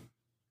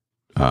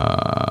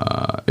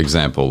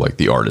example, like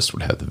the artist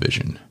would have the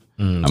vision.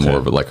 I'm more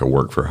of like a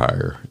work for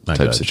hire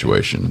type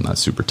situation. I'm not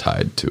super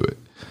tied to it.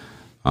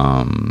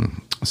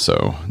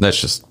 So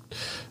that's just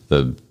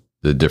the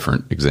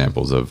different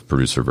examples of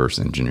producer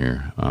versus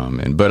engineer.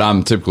 But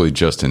I'm typically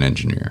just an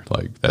engineer.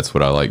 Like that's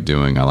what I like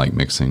doing. I like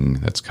mixing.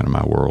 That's kind of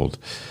my world.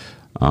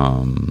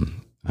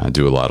 I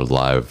do a lot of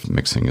live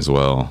mixing as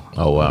well.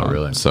 Oh wow,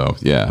 really? So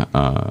yeah.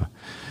 I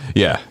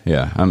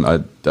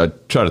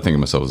try to think of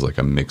myself as like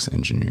a mix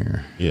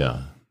engineer.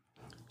 Yeah.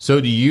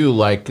 So do you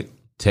like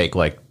take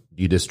like,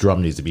 this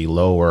drum needs to be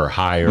lower or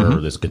higher,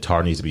 or this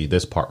guitar needs to be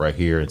this part right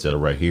here instead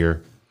of right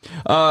here?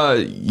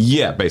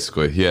 Yeah,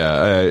 basically.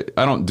 Yeah.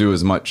 I don't do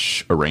as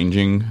much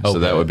arranging. So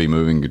that would be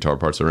moving guitar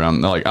parts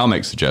around. Like I'll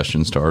make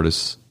suggestions to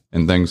artists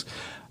and things.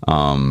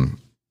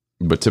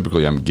 But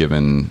typically I'm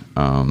given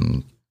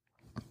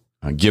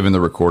the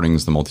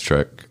recordings, the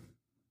multi-track,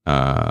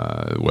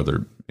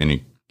 whether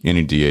any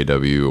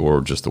DAW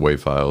or just the WAV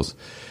files.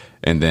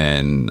 And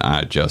then I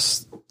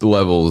adjust the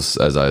levels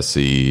as I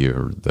see,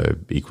 or the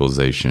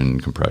equalization,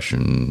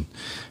 compression,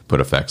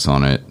 put effects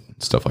on it,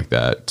 stuff like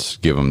that.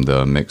 Give them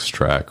the mixed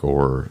track,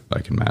 or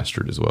I can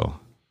master it as well.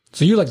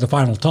 So you like the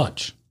final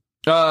touch.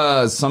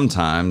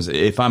 Sometimes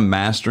if I'm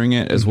mastering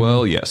it as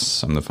well,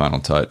 yes, I'm the final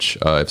touch.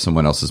 If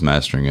someone else is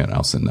mastering it,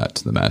 I'll send that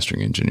to the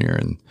mastering engineer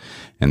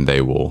and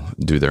they will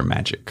do their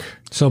magic.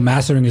 So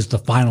mastering is the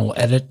final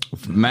edit.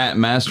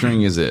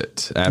 Mastering is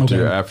it.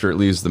 After it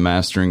leaves the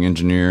mastering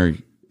engineer,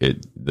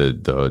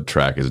 the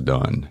track is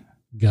done.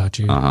 Got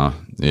you. I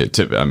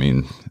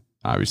mean,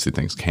 obviously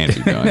things can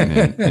be done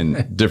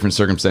in different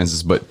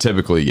circumstances, but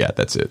typically, yeah,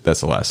 that's it.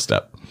 That's the last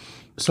step.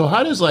 So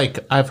how does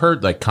I've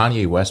heard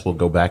Kanye West will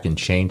go back and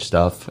change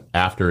stuff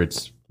after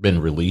it's been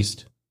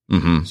released.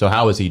 Mm-hmm. So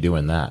how is he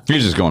doing that?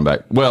 He's just going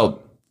back.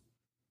 Well,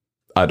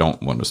 I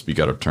don't want to speak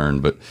out of turn,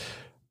 but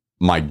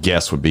my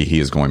guess would be he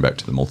is going back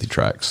to the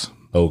multi-tracks.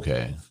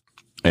 Okay.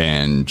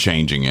 And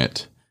changing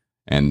it.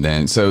 And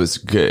then, so it's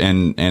good.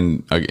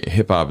 And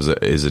hip hop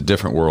is a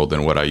different world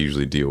than what I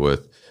usually deal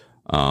with.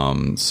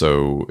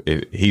 So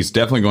he's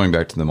definitely going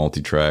back to the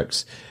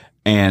multi-tracks,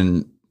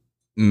 and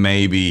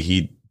maybe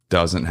he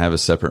doesn't have a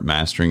separate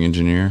mastering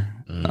engineer.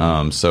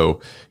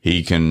 So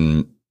he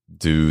can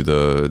do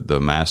the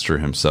master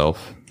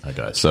himself. I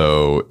got you.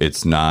 So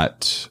it's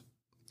not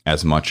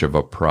as much of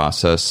a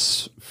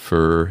process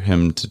for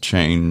him to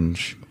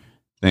change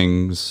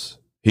things.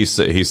 He's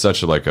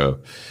such a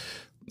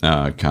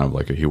kind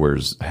of he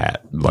wears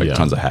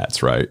tons of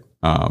hats, right?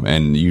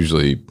 And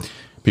usually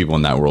people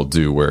in that world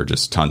do wear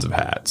just tons of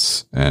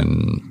hats,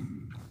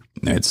 and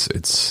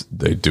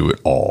they do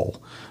it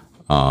all.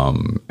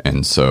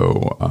 And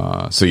so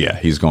yeah,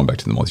 he's going back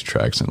to the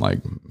multi-tracks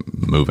and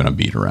moving a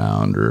beat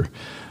around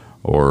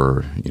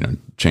or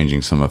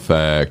changing some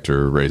effect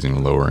or raising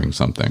or lowering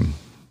something.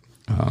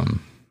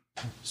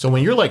 So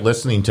when you're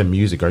listening to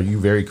music, are you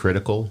very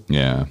critical?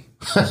 Yeah,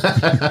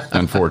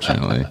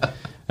 unfortunately.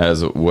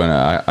 As when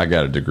I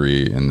got a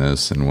degree in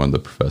this, and one of the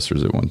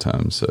professors at one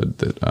time said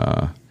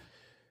that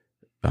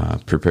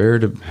prepare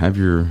to have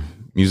your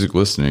music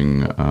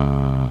listening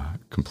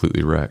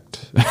completely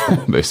wrecked,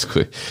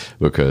 basically,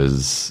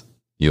 because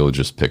you'll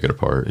just pick it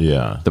apart.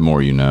 Yeah, the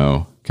more you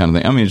know, kind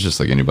of thing. I mean, it's just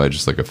like anybody,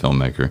 just like a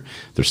filmmaker.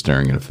 They're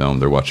staring at a film,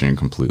 they're watching it a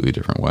completely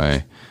different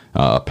way.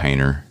 A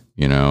painter,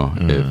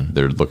 if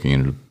they're looking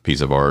at a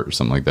piece of art or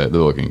something like that,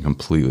 they're looking a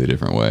completely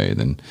different way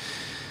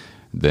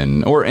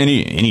than or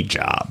any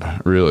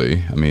job,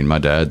 really. I mean, my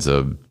dad's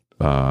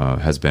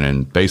has been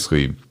in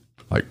basically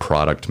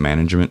product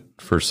management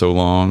for so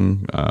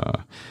long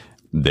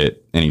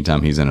that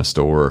anytime he's in a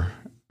store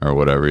or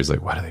whatever, he's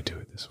like, why do they do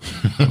it this way?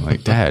 I'm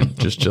like, Dad,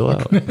 just chill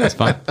out. It's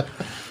fine.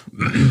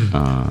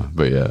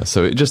 But yeah,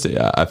 so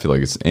I feel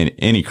like it's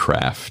any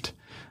craft,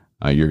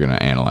 you're going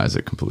to analyze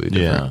it completely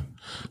different. Yeah.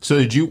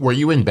 So were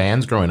you in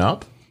bands growing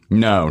up?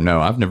 No,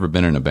 I've never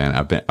been in a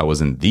band. I was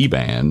in the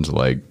band,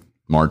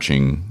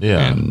 marching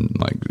and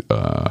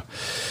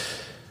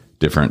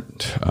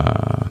different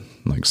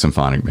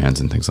symphonic bands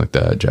and things like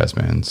that, jazz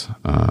bands.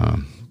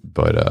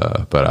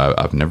 But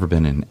I've never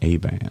been in a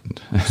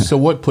band. So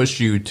what pushed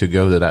you to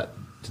go to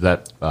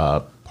that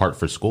part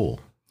for school?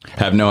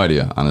 I have no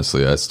idea,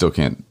 honestly. I still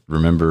can't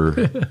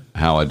remember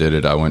how I did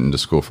it. I went into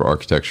school for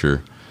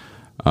architecture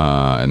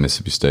at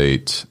Mississippi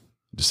State,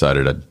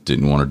 decided I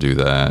didn't want to do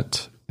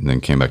that, and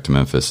then came back to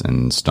Memphis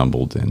and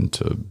stumbled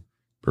into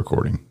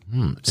recording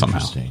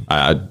somehow.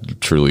 I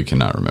truly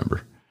cannot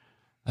remember.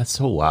 That's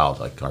so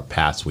wild, our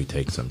paths we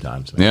take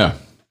sometimes, man. Yeah,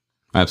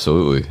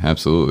 absolutely.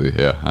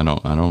 Yeah, I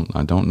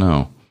don't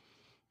know.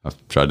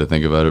 I've tried to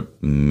think about it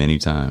many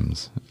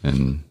times,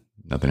 and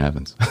nothing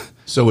happens.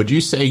 So would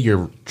you say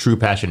your true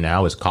passion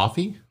now is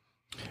coffee?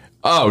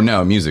 Oh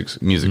no, music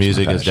is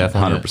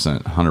definitely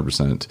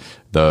 100%.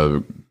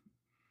 The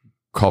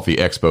Coffee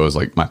Expo is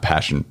my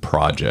passion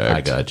project.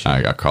 I got you.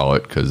 I call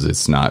it, because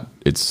it's not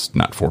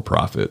for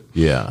profit.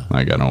 Yeah,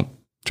 I don't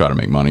try to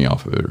make money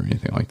off of it or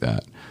anything like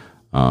that.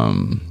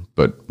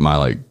 But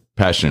my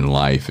passion in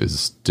life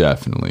is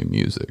definitely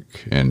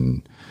music,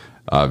 and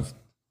I've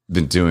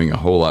been doing a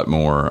whole lot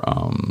more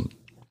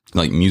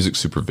music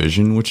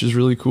supervision, which is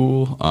really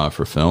cool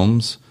for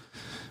films.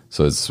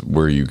 So it's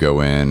where you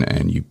go in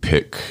and you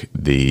pick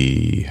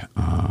you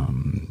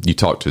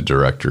talk to the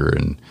director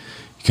and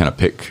you kind of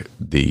pick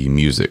the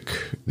music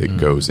that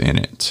goes in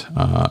it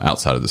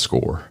outside of the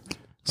score.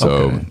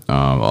 So,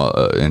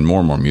 and more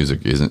and more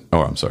music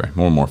more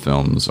and more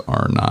films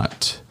are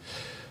not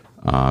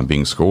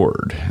being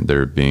scored.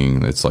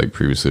 It's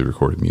previously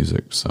recorded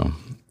music. So,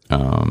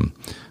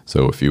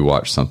 so if you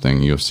watch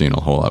something, you've seen a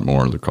whole lot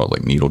more. They're called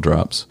needle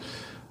drops,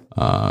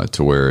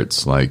 to where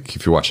it's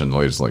if you're watching the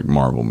latest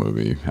Marvel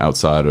movie,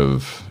 outside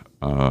of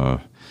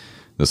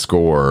the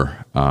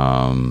score,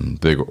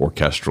 big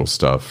orchestral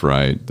stuff,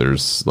 right?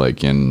 There's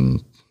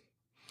in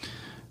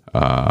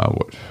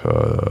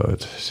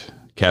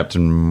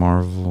Captain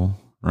Marvel,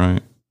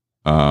 right?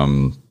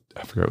 I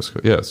forgot what it's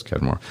called. Yeah, it's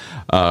Captain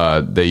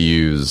Marvel. They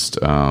used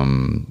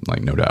No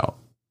Doubt.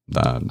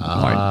 Okay.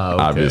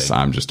 Obvious,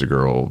 I'm Just a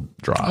Girl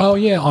drop. Oh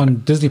yeah,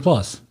 on Disney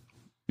Plus.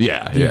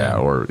 Yeah.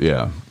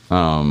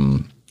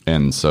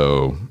 And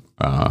so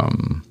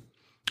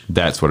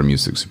that's what a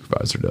music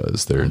supervisor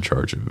does. They're in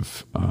charge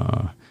of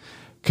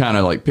kind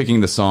of like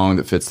picking the song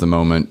that fits the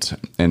moment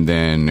and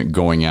then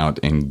going out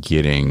and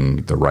getting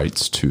the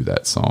rights to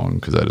that song,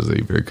 because that is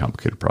a very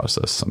complicated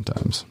process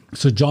sometimes.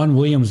 So John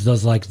Williams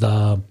does like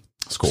the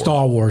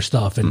Star Wars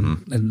stuff,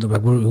 and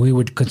like we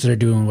would consider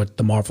doing what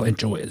the Marvel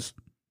intro is.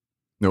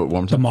 No,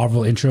 one The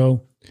Marvel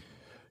intro.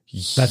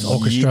 That's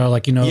orchestra,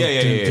 like, you know.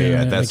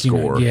 Yeah. That like,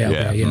 score. You know,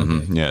 okay,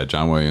 Mhm. Yeah,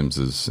 John Williams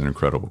is an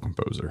incredible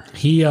composer.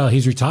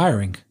 He's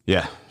retiring.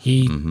 Yeah.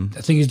 I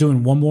think he's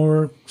doing one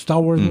more Star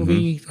Wars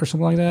movie or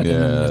something like that.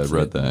 Yeah, I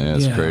read that. Yeah,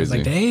 it's I was crazy.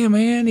 like, damn,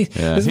 man.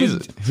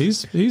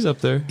 He's up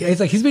there. It's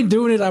like he's been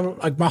doing it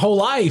like my whole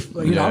life.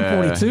 You know, I'm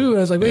 42.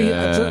 And it's like, man,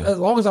 as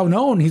long as I've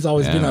known, he's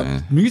always been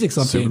a music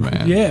something.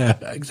 Superman. Yeah,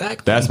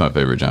 exactly. That's my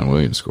favorite John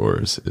Williams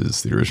score is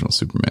the original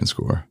Superman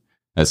score.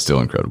 That's still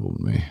incredible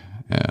to me.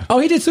 Yeah. Oh,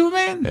 he did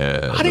Superman?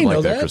 Yeah. I didn't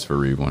know that. Christopher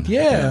Reeve one.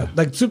 Yeah.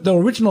 Like the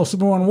original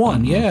Superman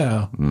one.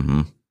 Yeah.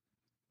 Mm-hmm.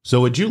 So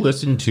would you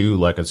listen to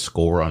like a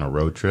score on a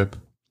road trip?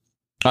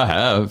 I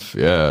have,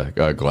 yeah.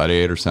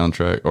 Gladiator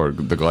soundtrack, or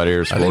the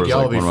Gladiator score I think is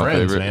y'all like be one of my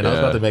friends, favorite. man. I was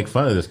about to make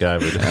fun of this guy.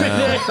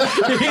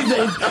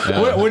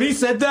 When he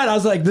said that, I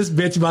was like, this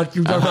bitch about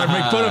to make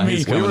fun of me.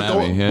 He's coming at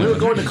me, yeah. We were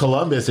going to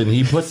Columbus, and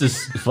he puts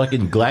this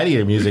fucking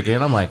Gladiator music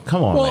in. I'm like,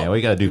 come on, man.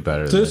 We got to do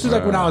better. So this is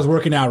like when I was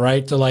working out,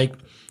 right? So like,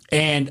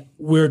 and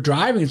we're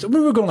driving. So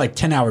we were going like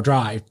 10-hour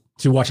drive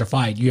to watch a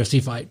fight,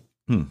 UFC fight.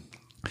 And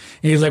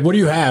he's like, what do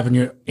you have?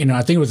 And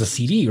I think it was a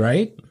CD,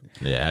 right?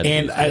 Yeah.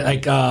 And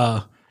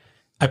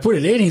I put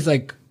it in. He's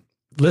like,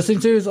 listening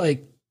to it. He's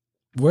like,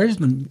 where's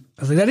the,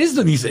 I was like, that is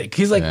the music.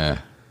 He's like,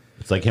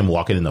 it's like him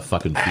walking in the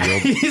fucking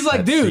field. he's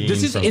like, dude,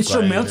 this is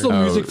instrumental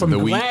music from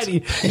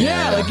Gladiator.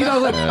 Yeah, like, you know,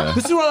 like,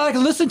 this is what I like to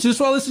listen to. This is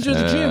what I listen to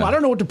at the gym. I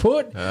don't know what to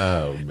put.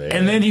 Oh, man.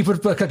 And then he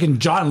put fucking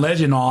John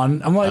Legend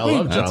on. I'm like, I wait,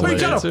 love John are you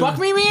trying to Legend, fuck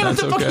me, man? What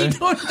That's the fuck are you okay.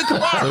 doing in the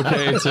car?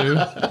 That's okay too.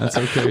 That's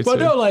okay too. But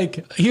no,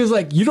 like, he was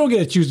like, you don't get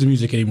to choose the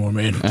music anymore,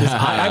 man.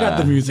 I got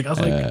the music. I was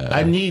like,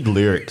 I need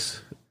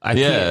lyrics. I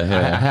can't.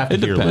 I have to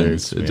hear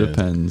lyrics. It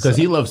depends. Because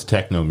he loves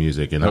techno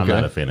music, and I'm Okay.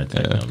 not a fan of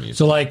techno music.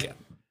 so like,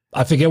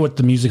 I forget what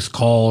the music's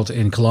called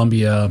in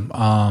Colombia.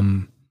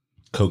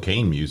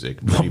 Cocaine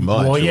music, pretty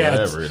much, Well, or yeah.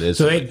 whatever it is.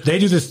 So they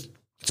do this.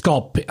 It's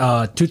called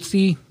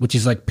Tootsie, which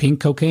is like pink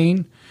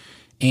cocaine,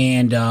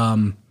 and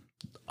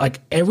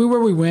like everywhere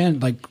we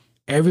went, like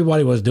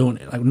everybody was doing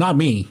it. Like not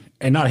me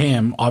and not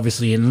him,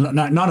 obviously, and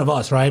none of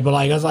us, right? But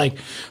like I was like,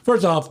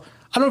 first off,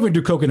 I don't even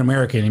do coke in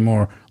America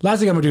anymore. Last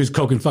thing I'm gonna do is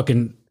coke in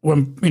fucking,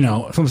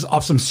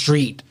 off some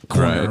street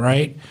corner,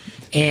 right?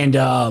 And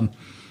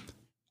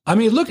I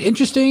mean, it looked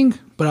interesting,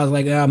 but I was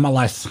like, my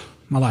life's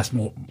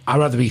more. I'd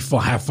rather be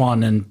have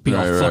fun and be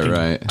all fucking.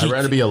 Right. I'd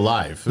rather be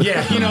alive. Yeah,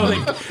 like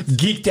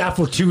geeked out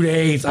for 2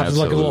 days after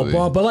like a little Absolutely.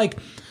 ball. But like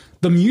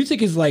the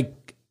music is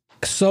like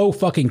so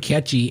fucking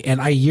catchy, and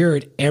I hear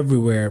it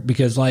everywhere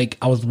because like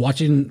I was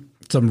watching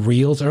some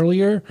reels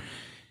earlier,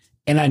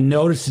 and I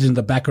noticed it in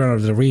the background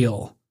of the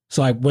reel.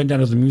 So I went down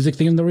to the music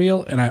thing in the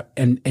reel,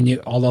 and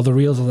all the other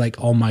reels are like,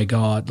 oh my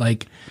god,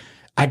 like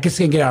I just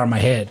can't get it out of my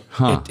head.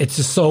 It's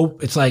just so.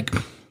 It's like.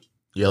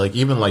 Yeah, like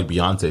even like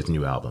Beyonce's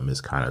new album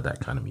is kind of that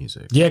kind of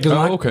music. Yeah,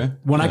 because okay.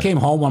 when I came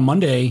home on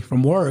Monday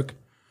from work,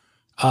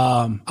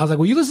 I was like,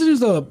 "Will you listen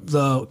to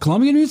the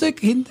Colombian music?"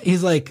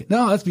 He's like,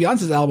 "No, that's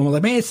Beyonce's album." I was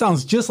like, "Man, it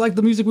sounds just like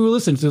the music we were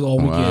listening to the whole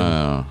weekend."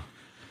 Wow.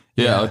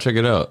 Yeah, I'll check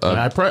it out. And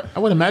I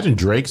would imagine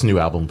Drake's new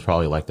album is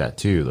probably like that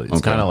too. It's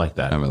kind of like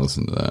that. I haven't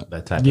listened to that.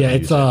 That type. Yeah,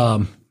 of it's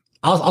music.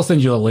 I'll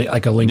send you a link to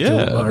it.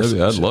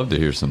 Yeah, I'd love to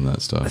hear some of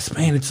that stuff.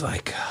 Man, it's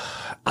like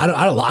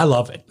I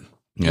love it.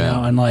 You Yeah.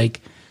 know, and like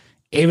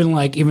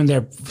even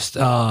their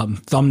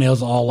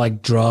thumbnails all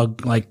like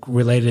drug like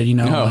related. You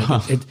know,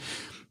 like it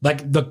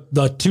like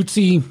the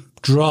Tootsie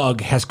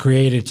drug has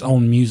created its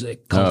own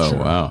music culture. Oh,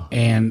 wow.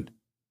 And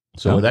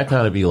So would that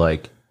kind of be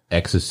like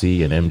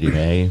ecstasy and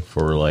MDMA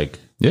for like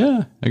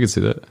Yeah, I can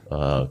see that.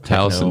 techno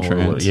House and or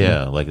trance. what-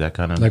 yeah, like that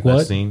kind of Like that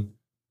what? scene,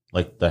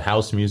 like the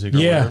house music. Or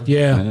yeah, whatever.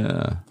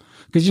 Yeah.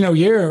 because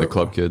The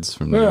club kids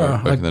from New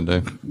York back in the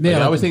day.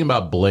 Like, I always think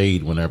about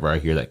Blade whenever I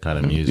hear that kind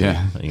of music.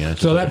 Yeah. You know,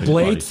 it's So just that like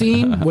Blade body.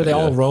 scene where they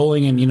all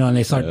rolling and and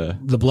they start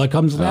the blood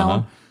comes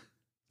down.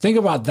 Think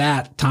about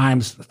that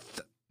times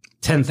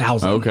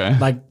 10,000. Okay.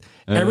 Like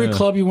every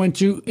club you went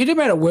to, it didn't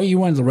matter where you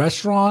went to the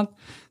restaurant.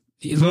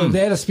 They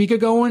had a speaker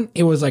going.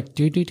 It was like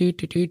do do do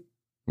do do.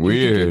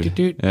 Weird.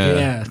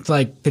 Yeah, it's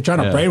like they're trying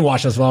to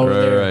brainwash us while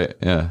we're there. Right.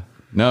 Yeah.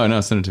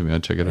 No, send it to me. I'll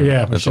check it out.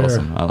 Yeah, for That's sure.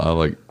 awesome.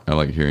 I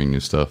like hearing new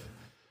stuff.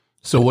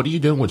 So what are you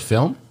doing with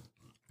film?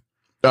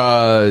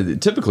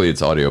 Typically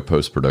it's audio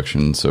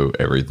post-production, so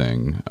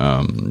everything.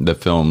 The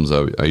films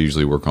I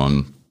usually work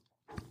on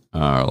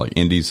like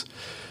indies,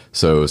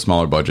 so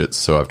smaller budgets,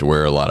 so I have to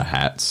wear a lot of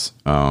hats.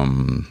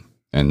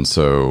 And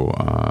so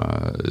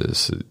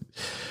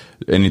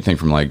anything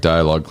from like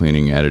dialogue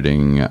cleaning,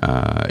 editing,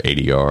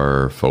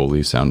 ADR,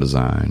 Foley, sound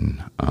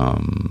design,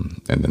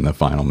 and then the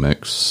final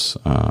mix.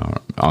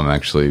 I'm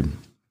actually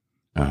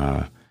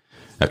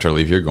after I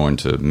leave here going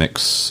to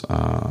mix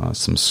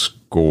some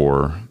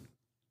score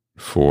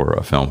for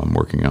a film I'm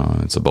working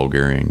on. It's a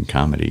Bulgarian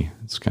comedy.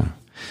 It's kind of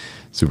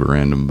super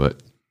random,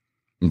 but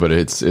but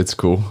it's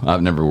cool.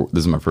 I've never.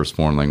 This is my first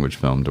foreign language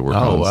film to work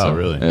on. Oh wow, so,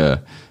 really? Yeah.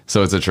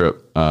 So it's a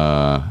trip,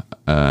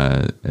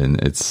 and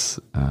it's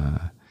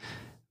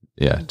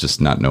yeah, just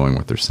not knowing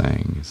what they're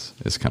saying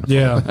is kind of fun.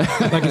 Yeah.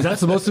 Like, is that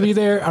supposed to be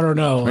there? I don't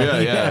know.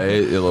 Yeah.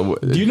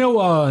 Do you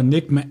know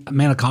Nick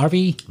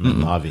Manlavi?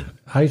 Manlavi.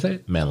 How do you say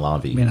it?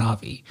 Manlavi.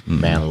 Manlavi.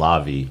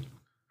 Manlavi.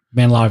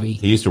 Manlavi.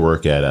 He used to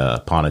work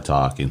at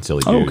Pontotoc in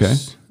Silly Oh,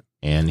 Goose. okay.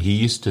 And he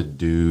used to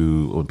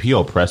do, when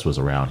P.O. Press was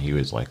around, he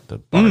was like the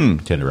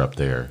bartender up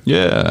there.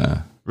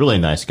 Yeah. Really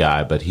nice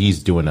guy, but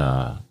he's doing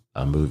a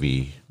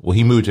movie. Well,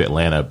 he moved to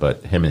Atlanta,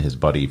 but him and his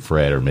buddy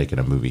Fred are making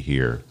a movie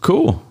here.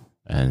 Cool.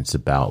 And it's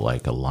about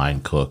like a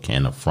line cook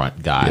and a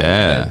front guy.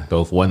 Yeah. And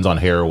both one's on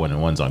heroin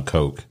and one's on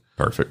coke.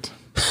 Perfect.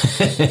 I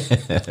think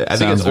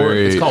Sounds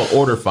it's called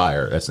Order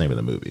Fire. That's the name of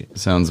the movie.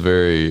 Sounds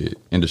very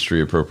industry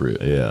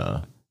appropriate.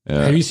 Yeah.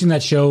 Have you seen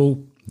that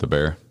show? The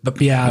Bear.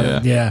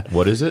 Yeah.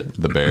 What is it?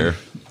 The Bear.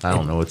 I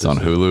don't know what's It's on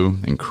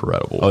Hulu.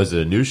 Incredible. Oh, is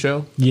it a new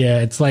show? Yeah,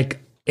 it's like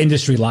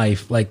industry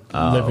life, like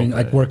living,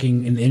 like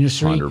working in the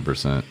industry.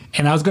 100%.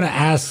 And I was going to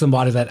ask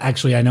somebody that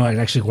actually I know it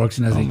actually works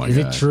in. I was like, is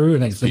it true?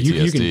 And it's like,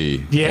 PTSD. you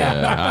can,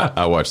 yeah.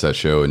 I watched that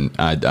show and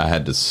I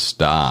had to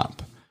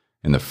stop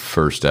in the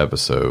first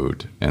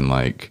episode and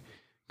like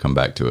come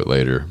back to it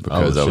later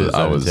because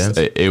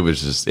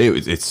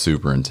it's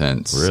super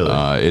intense.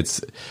 Really?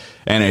 It's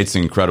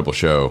an incredible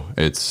show.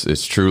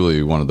 It's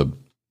truly one of the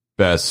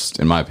best,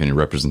 in my opinion,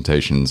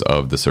 representations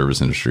of the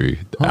service industry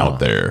out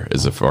there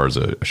as far as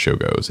a show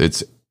goes.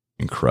 It's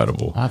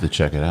incredible. I'll have to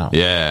check it out.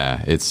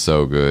 Yeah, it's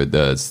so good.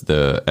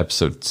 The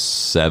episode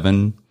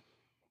 7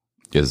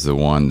 is the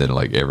one that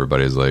like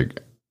everybody's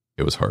like,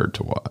 it was hard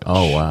to watch.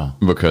 Oh wow.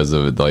 Because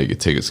of like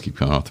tickets keep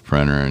coming off the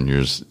printer and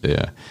you're just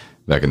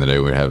back in the day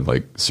we had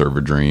like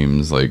server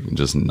dreams, like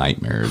just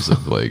nightmares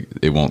of like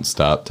it won't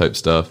stop type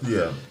stuff.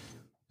 Yeah.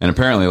 And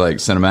apparently like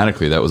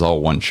cinematically that was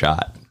all one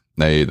shot.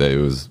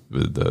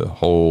 The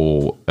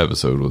whole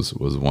episode was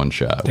one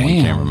shot, one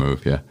camera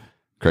move. Yeah.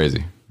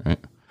 Crazy, right?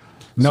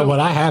 No, but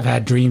I have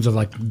had dreams of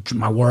like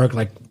my work,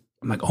 like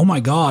I'm like, oh my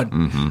God.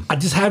 I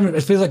just haven't,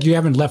 it feels like you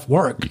haven't left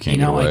work. You can't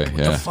get away. Like,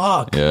 what the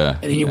fuck? Yeah.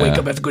 And then you wake up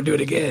and have to go do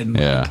it again.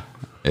 Yeah.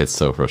 It's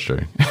so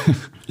frustrating.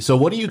 So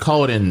what do you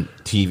call it in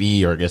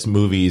TV or I guess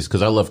movies?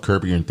 Because I love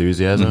Curb Your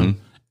Enthusiasm.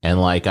 And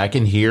like I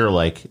can hear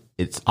like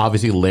it's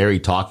obviously Larry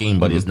talking,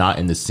 but it's not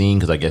in the scene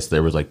because I guess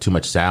there was like too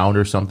much sound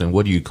or something.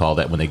 What do you call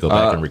that when they go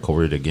back and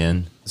record it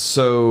again?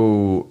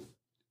 So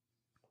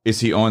is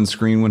he on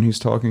screen when he's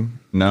talking?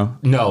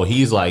 No,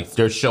 he's like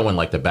they're showing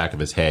like the back of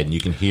his head, and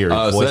you can hear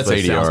his voice, that's but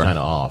it sounds ADR. kind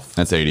of off.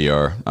 That's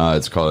ADR.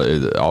 It's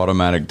called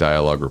automatic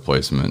dialogue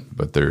replacement,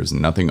 but there's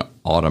nothing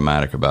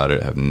automatic about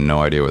it. I have no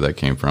idea where that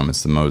came from.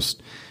 It's the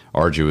most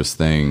arduous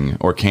thing,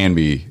 or can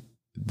be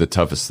the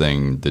toughest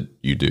thing that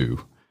you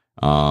do.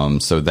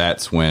 So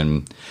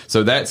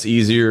that's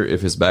easier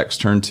if his back's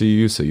turned to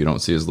you, so you don't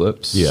see his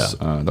lips. Yeah.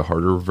 The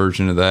harder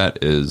version of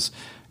that is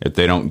if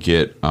they don't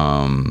get,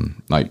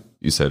 like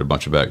you said, a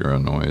bunch of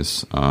background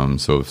noise.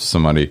 So if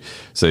somebody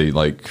say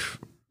like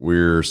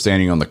we're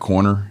standing on the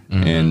corner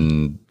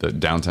in the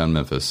downtown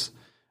Memphis,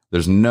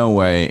 there's no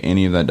way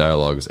any of that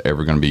dialogue is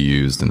ever going to be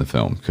used in the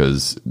film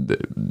because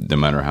no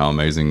matter how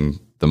amazing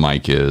the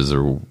mic is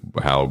or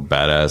how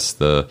badass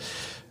the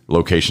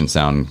location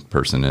sound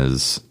person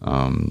is,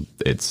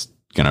 it's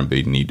gonna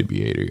need to be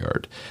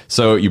ADR'd.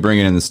 So you bring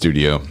it in the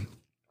studio.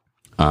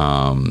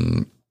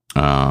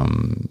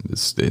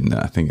 It's in,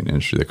 I think in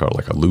industry they call it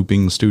like a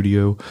looping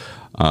studio.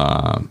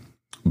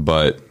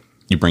 But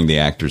you bring the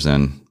actors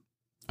in,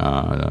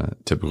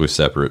 typically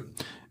separate,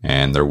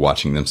 and they're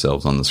watching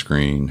themselves on the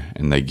screen,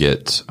 and they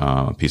get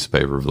a piece of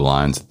paper of the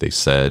lines that they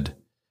said,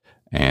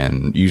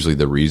 and usually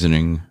the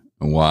reasoning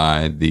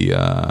why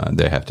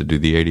they have to do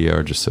the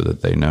ADR just so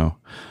that they know.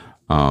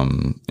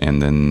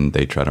 And then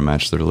they try to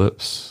match their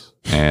lips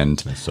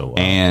and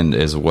and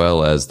as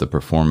well as the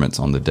performance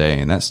on the day.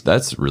 And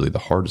that's really the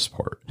hardest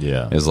part.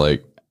 Yeah. Is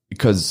like,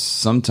 because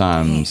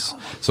sometimes,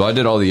 so I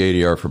did all the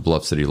ADR for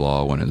Bluff City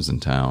Law when it was in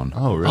town.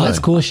 Oh, really? Oh, that's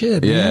cool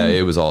shit. Yeah, Man.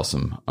 it was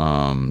awesome.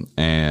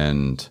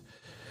 And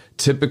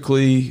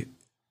typically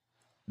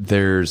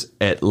there's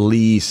at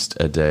least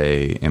a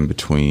day in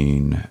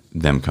between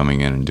them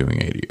coming in and doing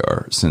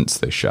ADR since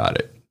they shot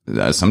it.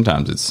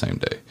 Sometimes it's the same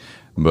day,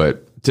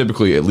 but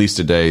typically at least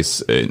a day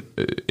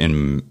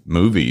in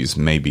movies,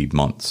 maybe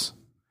months.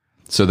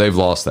 So they've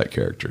lost that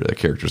character. That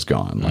character's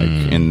gone, like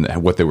in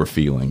what they were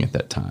feeling at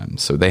that time.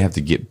 So they have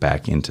to get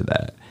back into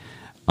that.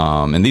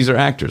 And these are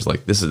actors.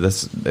 Like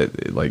that's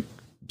like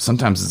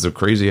sometimes it's a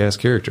crazy ass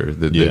character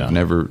that they've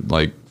never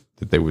like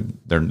that they would.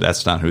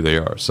 That's not who they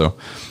are. So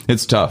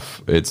it's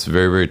tough. It's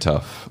very, very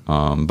tough.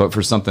 But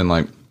for something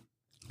like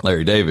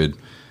Larry David,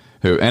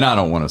 who, and I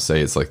don't want to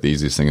say it's like the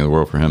easiest thing in the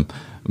world for him,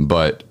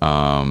 but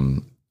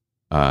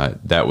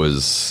that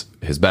was,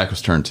 his back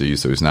was turned to you,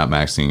 so he's not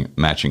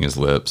matching his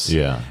lips.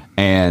 Yeah.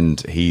 And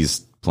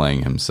he's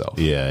playing himself.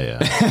 Yeah.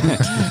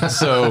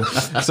 So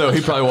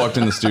he probably walked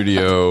in the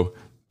studio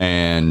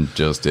and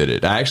just did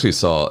it. I actually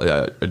saw,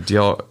 do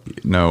y'all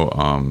know,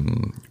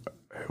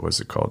 what's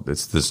it called?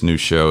 It's this new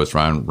show. It's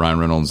Ryan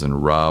Reynolds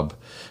and Rob.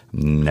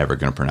 I'm never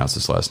going to pronounce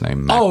this last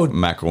name.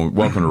 Welcome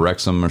to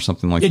Wrexham or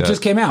something like that. It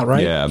just came out,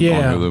 right? Yeah,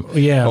 yeah, on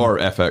Hulu. yeah, or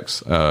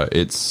FX.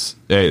 It's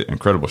an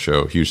incredible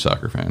show. Huge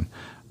soccer fan.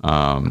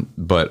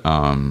 But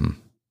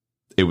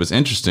it was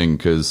interesting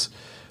because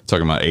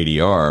talking about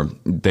ADR,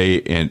 they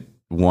in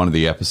one of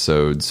the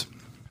episodes,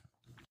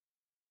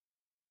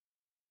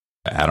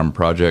 Adam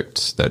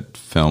Project, that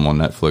film on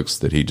Netflix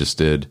that he just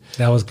did.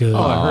 That was good.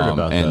 Oh, I heard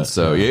about that. And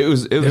so yeah,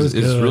 it's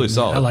really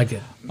solid. I like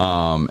it.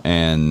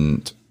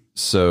 And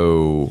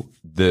so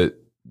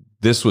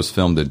this was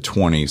filmed in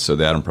 20, so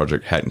the Adam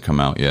Project hadn't come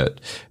out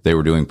yet. They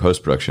were doing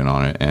post-production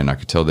on it, and I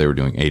could tell they were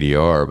doing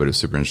ADR, but it was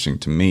super interesting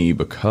to me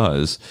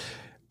because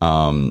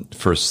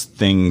for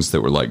things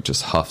that were like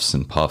just huffs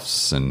and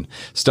puffs and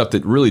stuff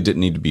that really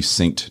didn't need to be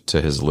synced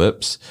to his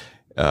lips,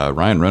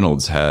 Ryan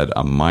Reynolds had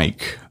a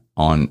mic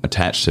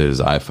attached to his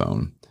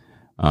iPhone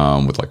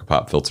with like a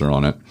pop filter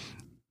on it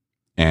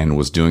and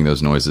was doing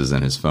those noises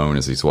in his phone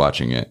as he's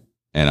watching it.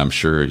 And I'm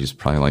sure he's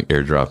probably like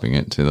airdropping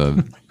it to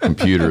the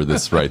computer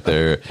that's right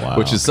there,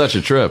 which is such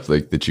a trip,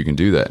 like that you can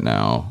do that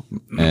now,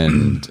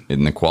 and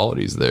the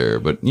quality's there.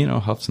 But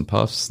huffs and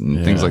puffs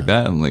and things like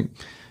that. I'm like,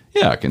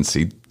 yeah, I can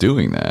see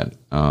doing that.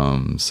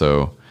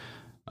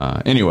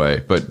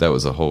 Anyway, but that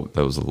was a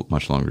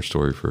much longer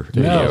story for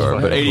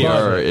ADR. But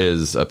ADR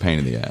is a pain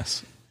in the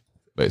ass,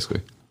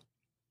 basically.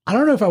 I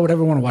don't know if I would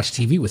ever want to watch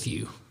TV with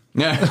you.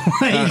 Yeah,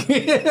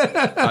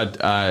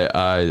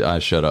 I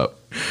shut up.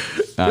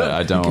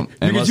 I don't.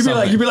 Because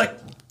you'd be like,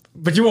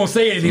 but you won't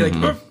say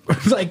anything.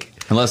 Like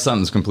unless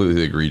something's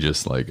completely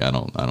egregious, like I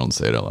don't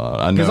say it a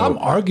lot. Because I'm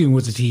arguing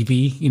with the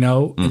TV,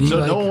 and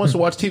so no one wants to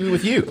watch TV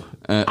with you.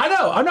 I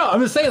know.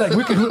 I'm just saying, like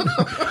we could.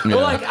 Well,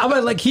 like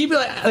I'm like he'd be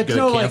like,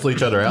 cancel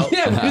each other out.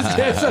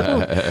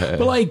 Yeah,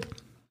 but like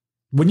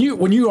when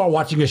you are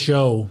watching a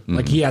show,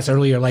 like he asked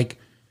earlier, like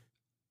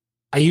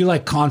are you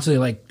like constantly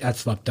like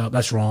that's fucked up,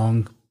 that's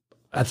wrong,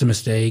 that's a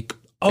mistake?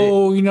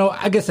 Oh,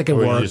 I guess that could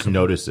work. You just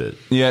notice it.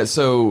 Yeah,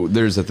 so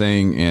there's a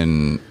thing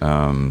in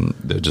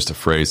just a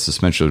phrase,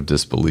 suspension of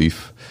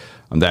disbelief.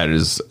 That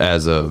is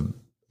as a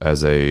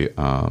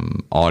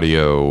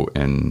audio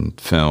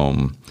and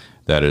film,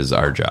 that is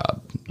our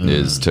job,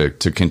 is to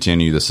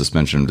continue the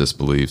suspension of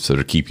disbelief, so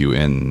to keep you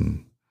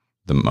in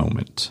the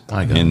moment,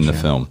 in the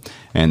film.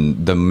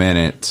 And the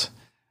minute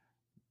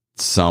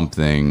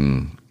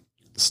something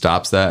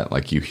stops that,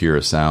 like you hear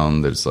a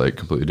sound that's like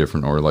completely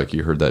different, or like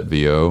you heard that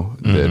VO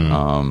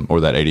that or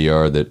that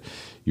ADR that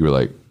you were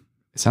like,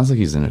 it sounds like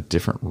he's in a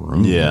different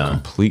room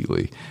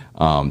completely.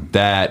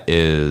 That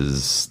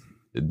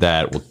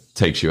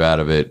takes you out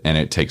of it, and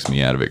it takes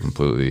me out of it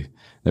completely.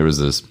 There was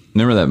this,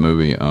 remember that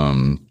movie,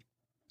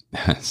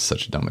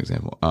 such a dumb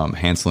example,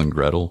 Hansel and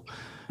Gretel,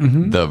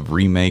 the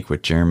remake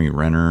with Jeremy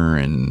Renner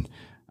and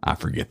I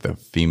forget the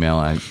female.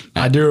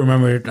 I do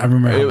remember it. I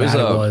remember how bad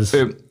it was.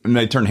 And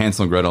they turned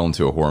Hansel and Gretel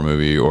into a horror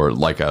movie, or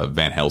like a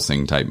Van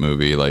Helsing type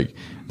movie. Like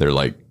they're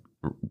like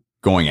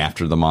going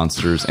after the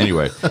monsters.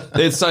 Anyway,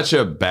 it's such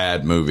a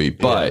bad movie.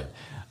 But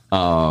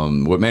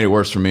what made it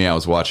worse for me, I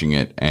was watching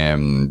it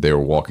and they were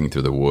walking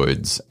through the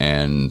woods,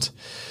 and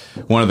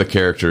one of the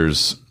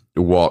characters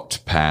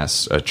walked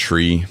past a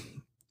tree,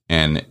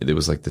 and it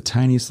was like the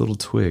tiniest little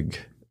twig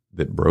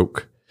that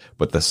broke.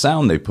 But the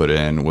sound they put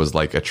in was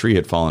like a tree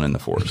had fallen in the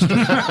forest. And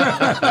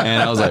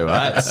I was like,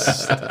 well,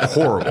 that's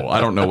horrible.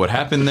 I don't know what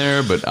happened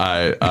there, but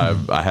I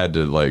had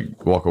to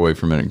like walk away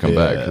from it and come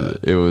back.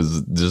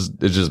 'Cause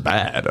it's just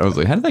bad. I was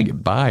like, how did they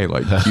get by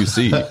like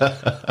QC?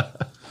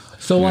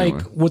 So anyway.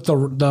 Like with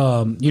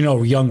the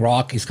Young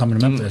Rock, he's coming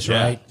to Memphis,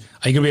 right?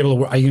 Are you gonna be able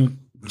to? Are you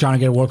trying to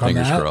get a work on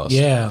that? Fingers crossed.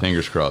 Yeah,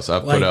 fingers crossed.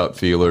 I've put out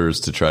feelers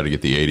to try to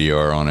get the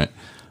ADR on it,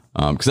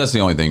 because that's the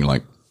only thing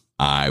like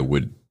I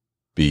would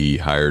be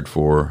hired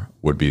for,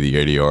 would be the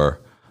ADR.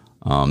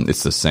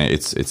 It's the same.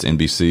 It's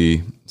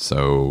NBC.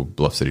 So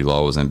Bluff City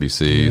Law was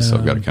NBC. So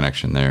I've got a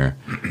connection there.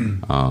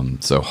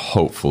 So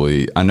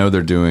hopefully, I know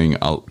they're doing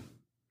a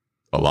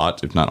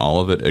lot, if not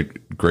all of it, at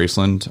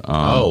Graceland.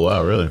 Oh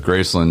wow, really?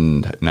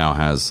 Graceland now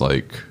has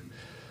like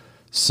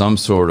some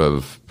sort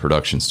of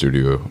production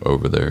studio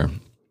over there.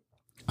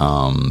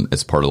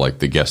 It's part of like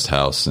the guest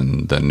house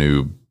and the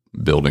new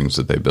buildings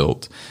that they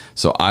built.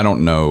 So I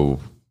don't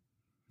know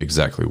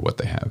exactly what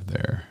they have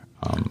there.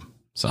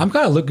 So I'm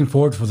kind of looking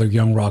forward for the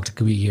Young Rock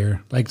to be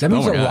here. Like that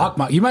means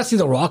Rock. You might see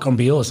the Rock on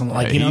Beale or something.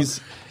 Like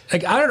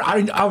like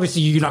I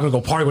obviously you're not gonna go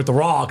party with the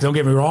Rock. Don't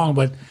get me wrong,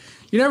 but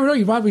you never know.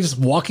 You might be just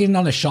walking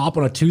on the shop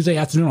on a Tuesday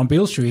afternoon on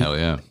Beale Street. Hell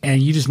yeah!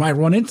 And you just might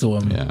run into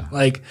him. Yeah.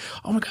 Like,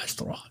 oh my God, it's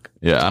the Rock.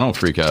 Yeah, I don't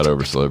freak out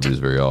over celebrities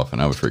very often.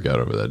 I would freak out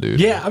over that dude.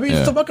 Yeah, I mean,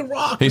 it's the fucking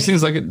Rock. He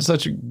seems like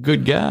such a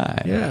good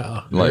guy.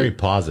 Yeah, very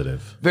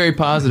positive. Very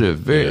positive.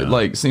 Very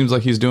like seems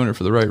like he's doing it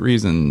for the right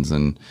reasons,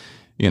 and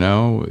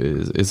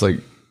it's like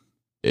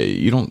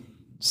you don't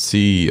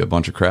see a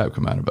bunch of crap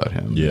come out about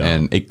him. Yeah.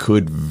 And it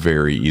could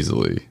very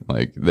easily,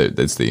 like,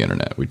 that's the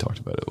internet. We talked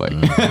about it. Like,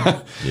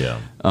 Yeah.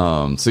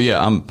 so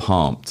yeah, I'm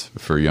pumped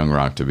for Young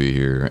Rock to be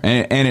here.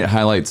 And it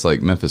highlights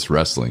like Memphis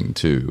wrestling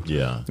too.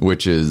 Yeah.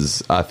 Which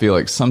is, I feel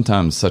like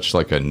sometimes such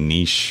like a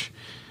niche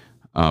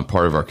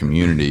part of our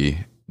community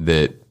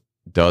that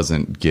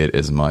doesn't get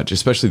as much,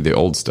 especially the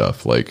old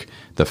stuff. Like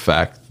the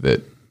fact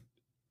that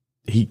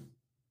he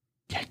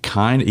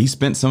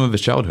spent some of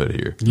his childhood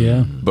here.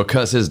 Yeah.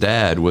 Because his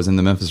dad was in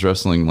the Memphis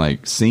wrestling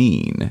like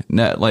scene.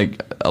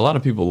 Like a lot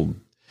of people,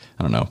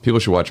 I don't know, people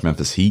should watch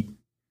Memphis Heat,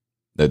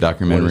 the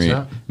documentary.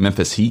 What is that?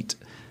 Memphis Heat.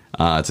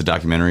 It's a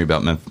documentary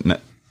about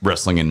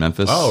wrestling in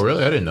Memphis. Oh,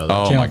 really? I didn't know that.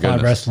 Oh, Channel my 5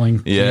 goodness.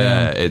 wrestling.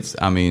 Yeah,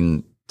 I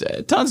mean,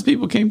 tons of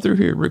people came through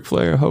here. Ric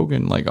Flair,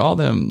 Hogan, like all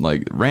them,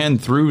 like ran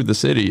through the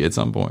city at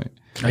some point.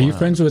 Are you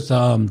friends with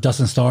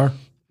Dustin Starr?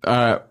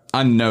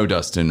 I know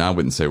Dustin. I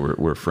wouldn't say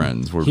we're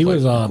friends. He He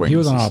was on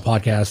our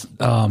podcast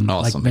like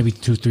Awesome. maybe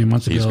 2-3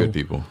 months ago. He's good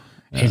people.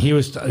 And he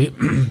was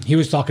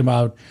talking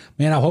about,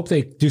 man, I hope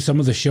they do some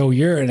of the show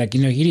year, and like,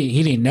 you know,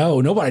 he didn't know,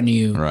 nobody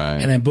knew,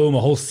 Right. And then boom, a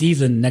whole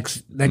season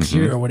next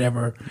year or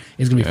whatever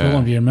is gonna be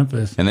filmed here in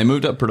Memphis. And they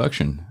moved up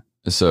production.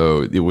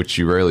 So, which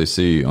you rarely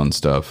see on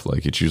stuff.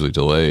 Like, it's usually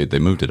delayed. They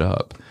moved it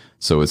up.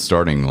 So it's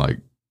starting like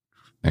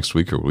next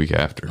week or week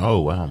after.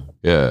 Oh, wow.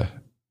 Yeah.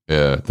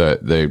 Yeah.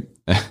 That they,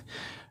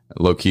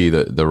 low key,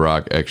 the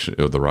Rock,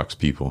 actually, the Rock's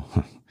people,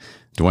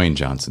 Dwayne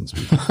Johnson's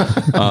people,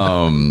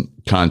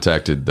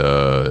 contacted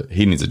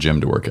he needs a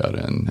gym to work out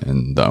in.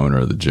 And the owner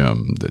of the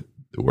gym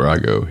where I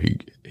go,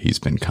 he's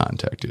been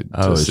contacted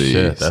Oh, to see.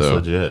 shit. That's So,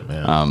 legit,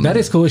 man. That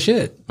is cool as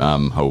shit.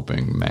 I'm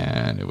hoping,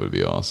 man, it would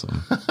be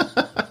awesome.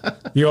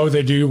 You know,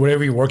 they do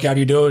whatever you workout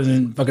you do, and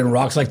then fucking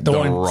Rock's like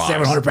throwing Rock's-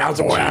 700 pounds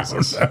of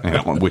Jesus.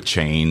 And with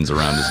chains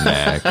around his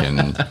neck,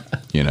 and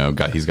you know,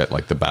 he's got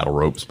like the battle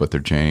ropes, but they're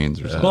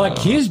chains or something. Well, like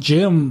his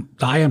gym,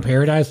 the Eye in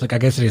Paradise, like I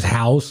guess at his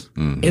house,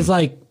 is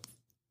like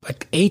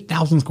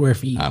 8,000 square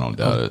feet. I don't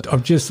doubt it.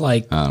 Of just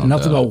like don't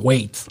nothing doubt but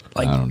weights.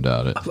 Like I don't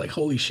doubt it. I was like,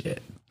 holy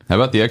shit. How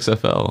about the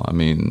XFL? I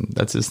mean,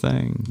 that's his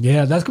thing.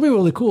 Yeah, that's gonna be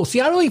really cool.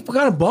 See, I really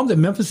kind of bummed that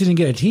Memphis didn't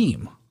get a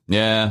team.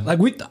 Yeah, Like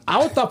I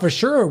would thought for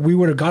sure we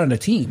would have gotten a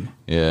team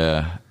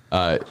yeah,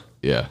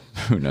 yeah.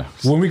 Who knows?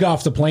 when we got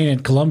off the plane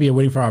in Columbia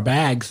waiting for our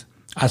bags.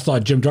 I saw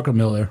Jim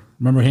Druckenmiller.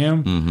 Remember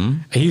him? Mm-hmm.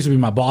 He used to be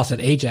my boss at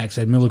Ajax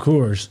at Miller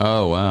Coors.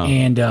 Oh wow.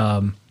 And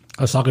I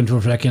was talking to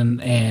him for a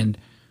second, and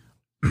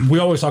we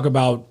always talk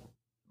about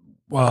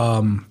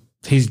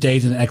his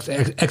days in the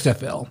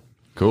XFL.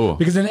 Cool.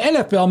 Because in the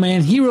NFL,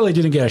 man, he really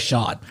didn't get a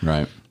shot.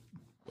 Right.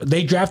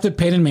 They drafted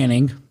Peyton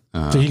Manning,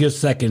 so he goes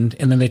second,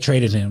 and then they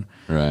traded him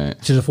Right.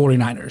 to the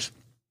 49ers.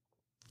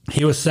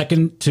 He was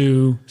second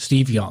to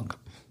Steve Young.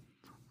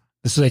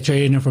 So they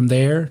traded him from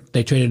there.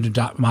 They traded him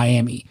to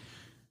Miami.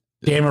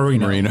 Dan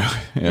Marino.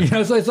 Yeah. You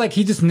know, so it's like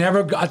he just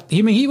never got.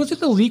 I mean, he was in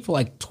the league for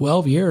like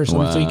 12 years, or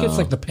something, so he Wow. gets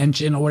like the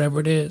pension or whatever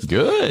it is,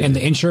 Good. and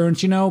the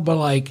insurance, you know. But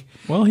like,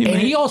 Well,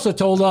 he also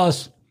told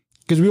us,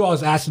 because we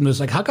always asked him this,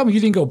 like, how come you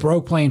didn't go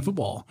broke playing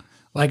football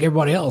like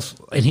everybody else?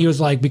 And he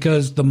was like,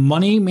 because the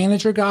money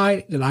manager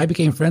guy that I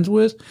became friends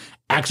with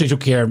actually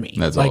took care of me.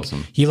 That's like,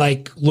 awesome. He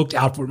like looked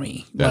out for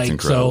me. That's like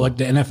incredible. So like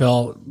the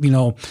NFL, you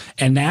know,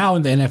 and now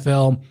in the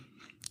NFL,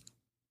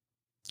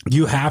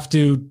 you have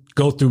to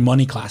go through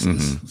money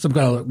classes, some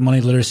kind of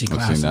money literacy I've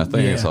classes. seen that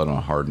thing. Yeah. I saw it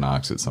on Hard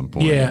Knocks at some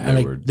point. Yeah, and They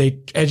like were- they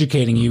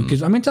educating you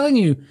because I'm telling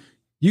you,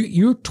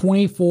 you're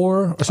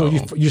 24, so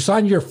you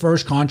sign your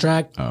first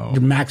contract,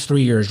 your max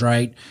 3 years,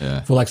 right?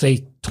 Yeah. For like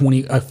say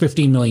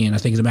 15 million, I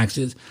think the max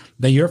is.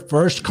 Then your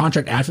first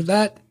contract after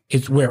that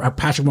is where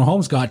Patrick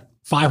Mahomes got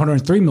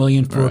 503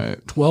 million for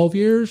Right. 12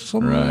 years,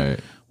 something, Right.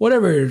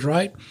 whatever it is,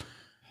 right?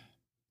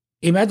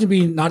 Imagine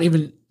being not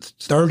even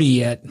 30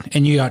 yet,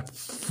 and you got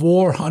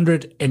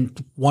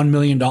 $401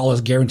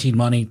 million guaranteed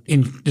money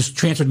in just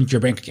transferred into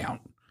your bank account.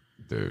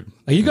 dude.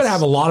 Like you got to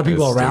have a lot of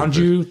people it's around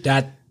stupid. you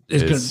that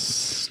is going It's to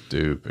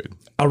stupid.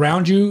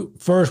 around you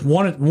first.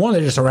 One,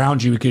 they're just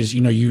around you because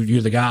you know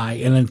you're the guy,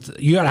 and then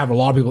you got to have a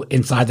lot of people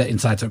inside that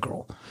inside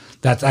circle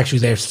that's actually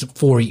there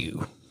for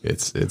you.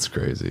 It's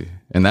crazy,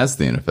 and that's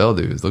the NFL,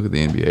 dudes. Look at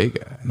the NBA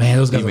guy. Man,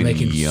 those guys Even are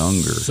making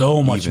younger,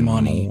 so much even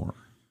money. more.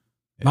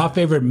 My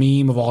favorite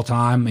meme of all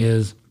time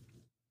is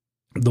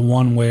the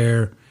one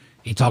where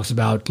he talks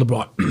about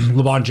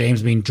LeBron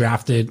James being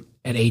drafted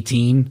at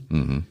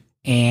 18,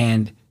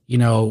 and you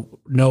know,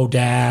 no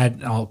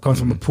dad, comes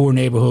from a poor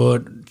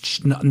neighborhood,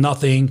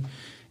 nothing,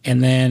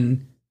 and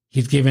then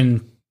he's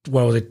given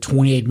what was it,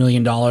 $28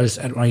 million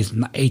at his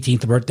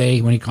 18th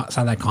birthday when he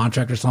signed that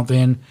contract or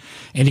something,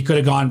 and he could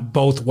have gone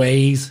both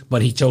ways,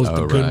 but he chose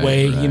the good right,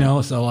 way, you right,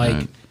 know. So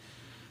like,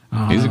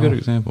 right. He's a good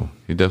example.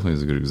 He definitely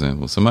is a good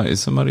example.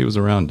 Somebody was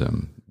around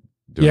him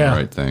doing Yeah. the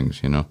right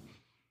things, you know.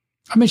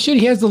 I mean, shit,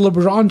 he has the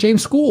LeBron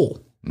James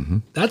School.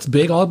 That's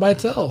big all by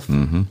itself.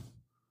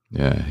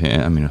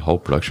 Yeah, I mean, a whole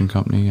production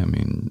company. I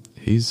mean,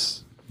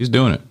 he's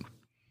doing it.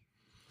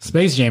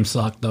 Space Jam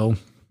sucked though.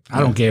 I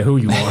don't care who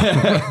you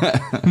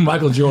are.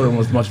 Michael Jordan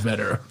was much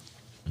better.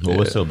 What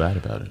was so bad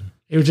about it?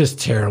 It was just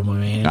terrible,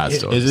 man.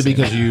 Is it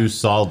because you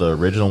saw the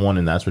original one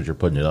and that's what you're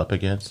putting it up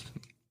against?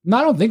 No,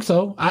 I don't think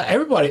so.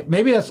 Everybody,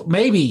 maybe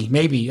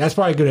that's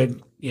probably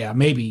good.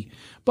 Maybe.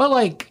 But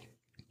like,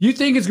 you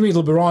think it's gonna be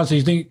LeBron, so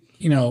you think,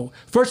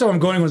 first of all, I'm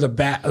going with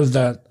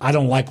the I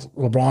don't like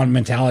LeBron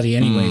mentality,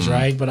 anyways,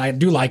 right? But I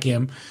do like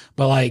him.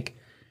 But like,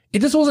 it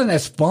just wasn't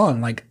as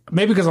fun. Like,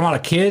 maybe because I'm not a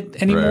kid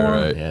anymore.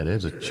 Right. Yeah, it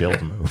is a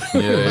chilled movie.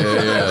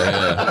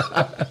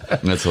 Yeah.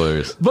 That's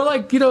hilarious. But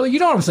like, you know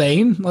what I'm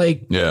saying?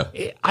 Like, Yeah.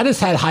 I just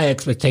had high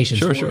expectations.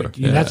 Sure. It.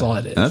 That's all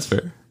it is.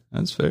 And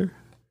that's fair.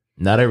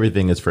 Not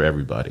everything is for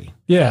everybody.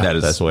 Yeah.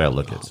 That's the way I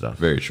look at stuff.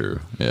 Very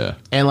true. Yeah.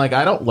 And like,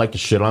 I don't like to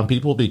shit on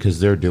people because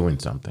they're doing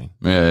something.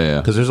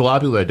 Yeah. Because there's a lot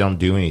of people that don't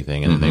do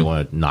anything and then they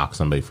want to knock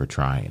somebody for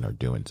trying or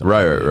doing something.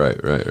 Right.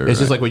 It's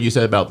just like what you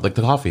said about like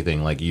the coffee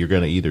thing. Like, you're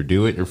going to either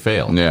do it or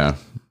fail. Yeah.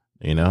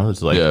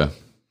 It's like,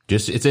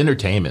 it's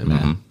entertainment,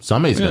 man.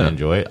 Somebody's going to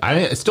enjoy it.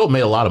 It still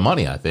made a lot of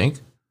money, I think.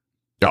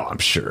 Oh, I'm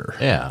sure.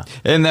 Yeah.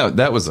 And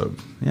that was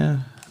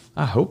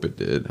I hope it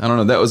did. I don't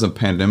know. That was a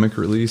pandemic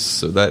release,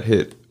 so that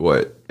hit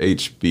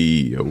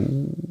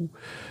HBO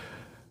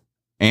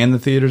and the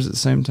theaters at the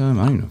same time.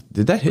 I don't know.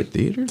 Did that hit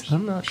theaters?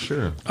 I'm not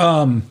sure.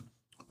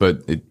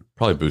 But it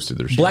probably boosted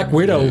their Black streaming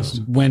Widow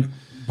days. went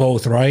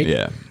both, right?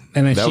 Yeah.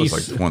 And then that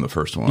was like one of the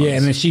first ones. Yeah,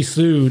 and then she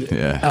sued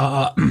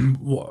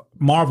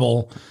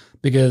Marvel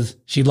because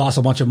she lost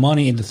a bunch of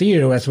money in the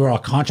theater. That's where our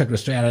contract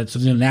was stated. So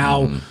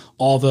now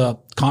all the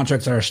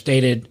contracts are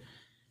stated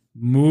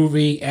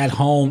movie at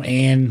home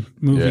and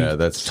movie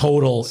that's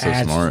total so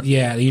ads. smart.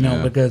 Yeah,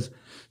 because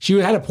she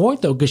had a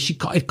point though, because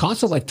it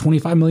cost us like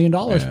 $25 million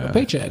a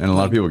paycheck. And a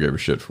lot of people gave her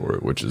shit for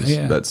it, which is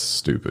that's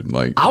stupid.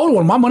 Like, I would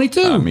want my money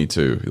too. Me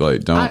too.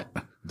 Like,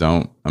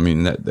 don't. I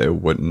mean, that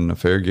wasn't a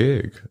fair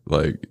gig.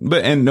 Like,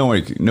 and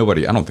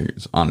nobody. I don't think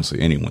it's honestly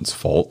anyone's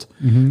fault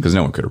because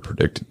no one could have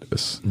predicted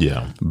this.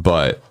 Yeah,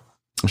 but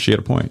she had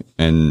a point,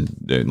 and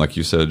like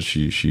you said,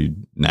 she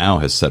now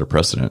has set a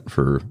precedent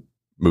for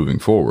moving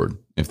forward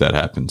if that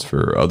happens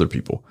for other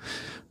people,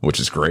 which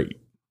is great.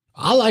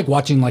 I like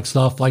watching like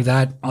stuff like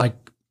that, like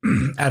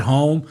at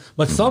home.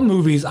 But some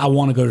movies I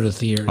want to go to the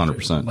theater.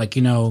 100%. Like,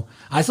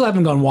 I still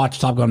haven't gone and watch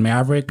Top Gun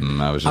Maverick.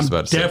 I was just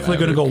about to say definitely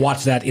going to go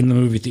watch that in the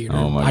movie theater.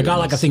 Oh my I got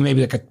like, I think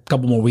maybe like a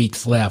couple more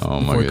weeks left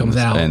before it comes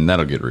out. And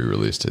that'll get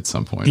re-released at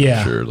some point.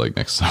 Yeah. I'm sure, like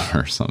next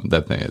summer or something.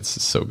 That thing,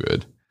 it's so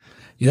good.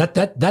 Yeah,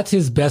 that's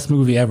his best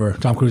movie ever.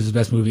 Tom Cruise's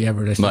best movie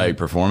ever. Like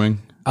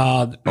performing?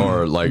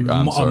 Or like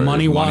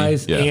money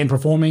wise and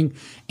performing.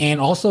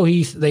 And also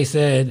they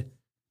said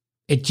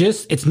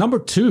it's number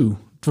 2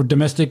 for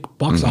domestic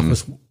box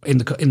office in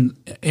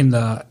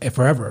the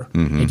forever.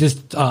 It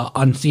just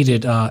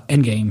unseated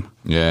Endgame.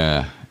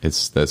 Yeah,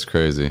 that's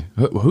crazy.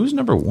 Who's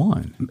number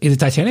 1? Is it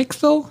Titanic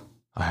still?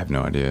 I have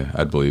no idea.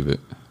 I'd believe it.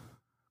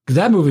 Because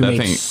that movie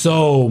made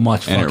so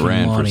much fucking money. And it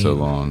ran for so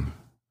long.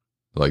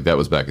 Like, that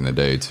was back in the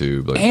day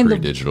too, like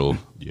pre-digital.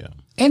 Yeah.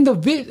 And the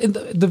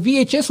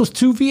VHS was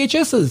 2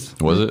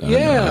 VHSs. Was it?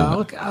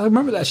 Yeah, I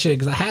remember that shit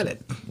because I had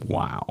it.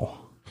 Wow.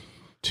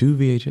 2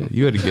 VHS.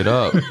 You had to get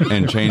up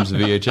and change the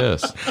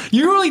VHS.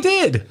 You really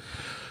did.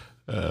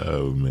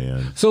 Oh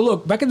man. So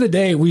look, back in the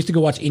day, we used to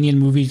go watch Indian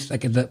movies.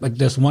 Like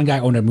this one guy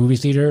owned a movie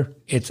theater.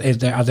 It's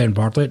out there in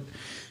Bartlett,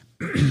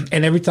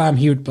 and every time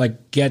he would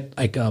like get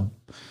like a,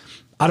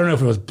 I don't know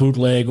if it was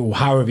bootleg or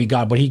however he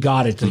got, but he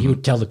got it. So he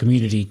would tell the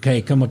community,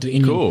 "Okay, come up to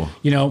Indian."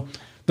 Cool.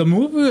 The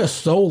movie was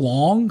so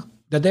long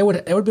that it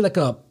would be like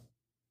a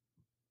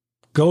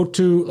go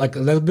to, like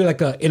there would be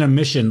like a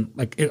intermission,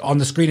 like on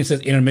the screen it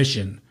says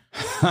intermission.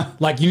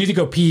 Like you need to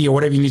go pee or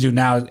whatever you need to do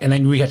now, and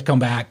then we have to come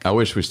back. I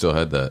wish we still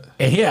had that.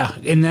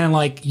 And then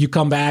like you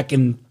come back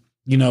and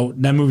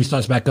that movie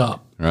starts back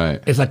up.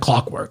 Right. It's like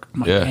clockwork. I'm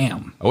like,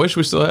 damn. I wish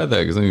we still had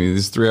that because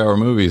these 3-hour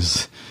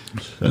movies.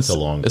 That's a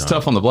long time. It's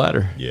tough on the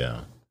bladder.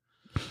 Yeah.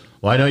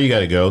 Well, I know you got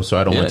to go, so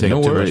I don't want to take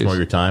up too much more of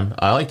your time.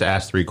 I like to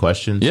ask 3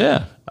 questions.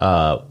 Yeah.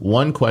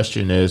 One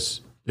question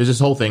is, there's this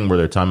whole thing where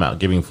they're talking about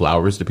giving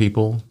flowers to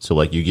people. So,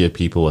 like, you give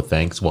people a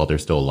thanks while they're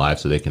still alive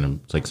so they can,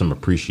 it's like some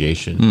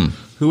appreciation.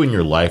 Who in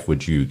your life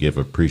would you give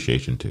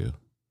appreciation to?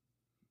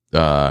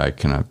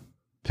 Can I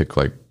pick,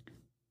 like,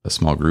 a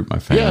small group? My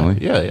family?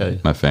 Yeah.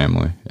 My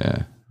family,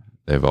 yeah.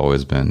 They've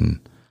always been,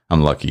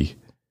 I'm lucky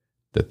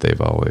that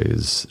they've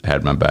always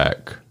had my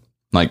back.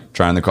 Like,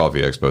 trying the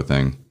Coffee Expo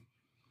thing,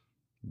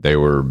 they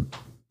were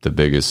the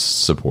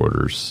biggest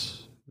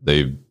supporters.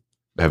 They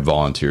have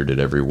volunteered at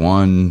every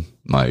one.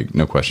 Like,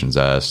 no questions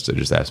asked. They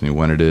just ask me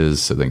when it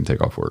is so they can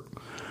take off work.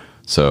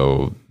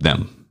 So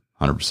them,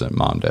 100%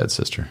 mom, dad,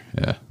 sister.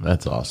 Yeah.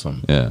 That's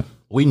awesome. Yeah.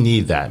 We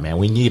need that, man.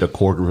 We need a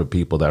core group of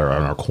people that are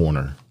on our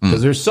corner.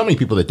 Because there's so many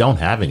people that don't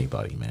have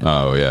anybody, man.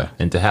 Oh, yeah.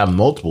 And to have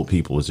multiple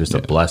people is just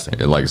a blessing.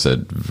 Like I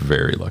said,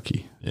 very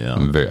lucky. Yeah.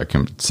 I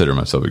consider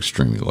myself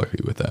extremely lucky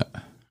with that.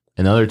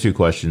 And the other 2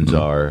 questions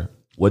are,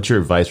 what's your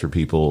advice for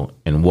people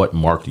and what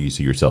mark do you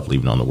see yourself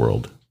leaving on the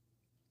world?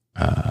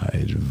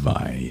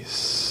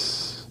 Advice.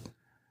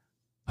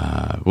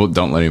 Well,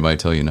 don't let anybody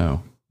tell you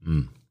no.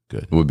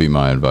 Good. Would be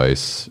my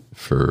advice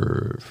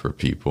for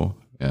people.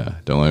 Yeah.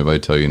 Don't let anybody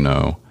tell you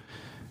no.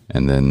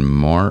 And then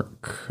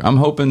Mark, I'm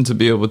hoping to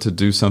be able to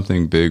do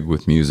something big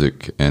with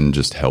music and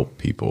just help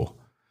people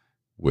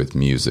with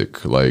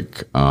music,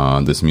 like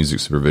this music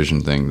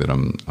supervision thing that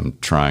I'm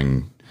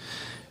trying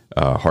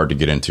hard to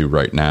get into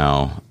right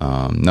now.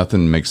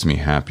 Nothing makes me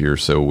happier.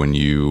 So when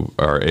you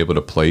are able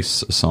to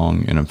place a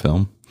song in a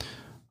film,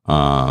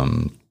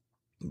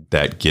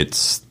 that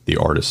gets the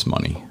artist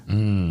money.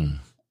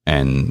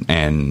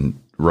 And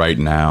right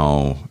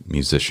now,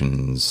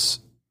 musicians,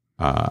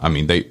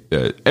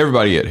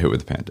 everybody got hit with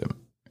the pandemic.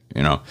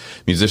 You know,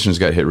 musicians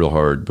got hit real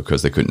hard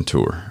because they couldn't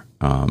tour.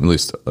 At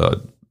least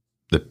the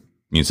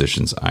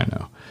musicians I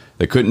know,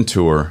 they couldn't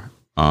tour,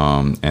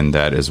 and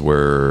that is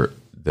where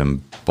the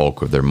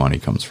bulk of their money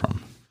comes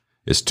from,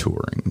 is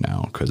touring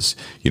now, because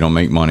you don't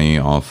make money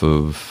off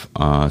of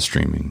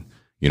streaming.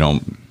 You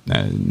don't.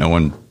 No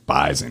one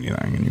buys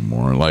anything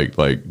anymore.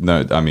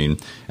 No, I mean,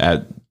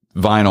 at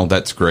vinyl,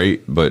 that's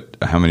great, but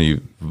how many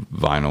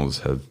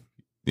vinyls have?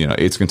 You know,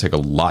 it's going to take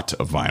a lot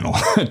of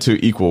vinyl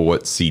to equal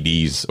what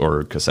CDs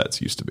or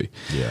cassettes used to be.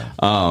 Yeah.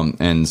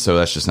 And so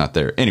that's just not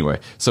there. Anyway,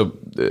 so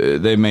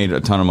they made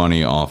a ton of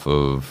money off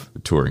of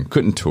touring.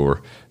 Couldn't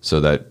tour, so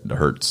that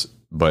hurts.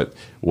 But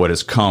what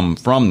has come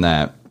from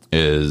that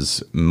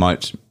is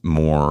much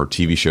more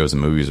TV shows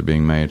and movies are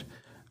being made.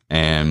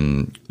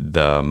 And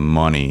the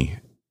money,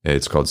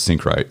 it's called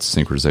sync rights,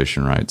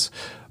 synchronization rights.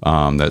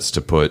 That's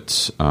to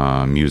put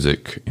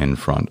music in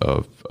front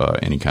of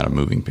any kind of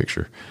moving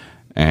picture.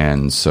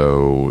 And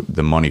so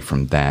the money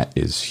from that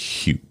is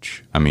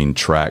huge. I mean,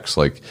 tracks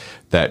like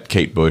that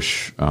Kate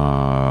Bush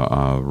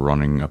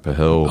running up a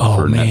hill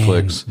for man.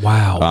 Netflix.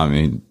 Wow. I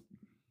mean,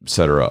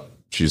 set her up.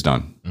 She's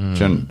done.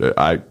 And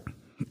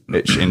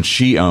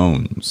she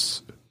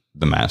owns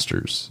the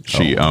masters.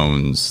 She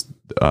owns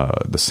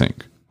the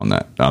sync on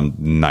that. I'm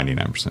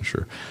 99%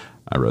 sure.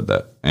 I read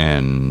that.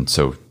 And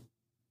so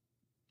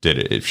did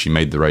it. If she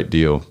made the right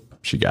deal,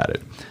 she got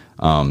it.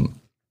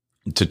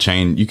 To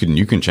change,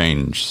 you can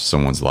change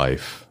someone's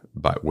life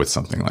with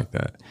something like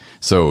that.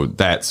 So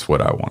that's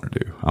what I want to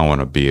do. I want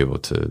to be able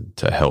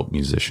to help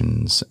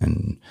musicians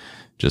and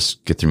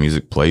just get their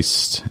music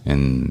placed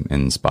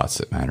in spots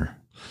that matter.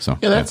 So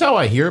yeah, that's how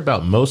I hear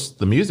about most of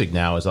the music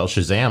now. Is I'll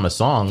Shazam a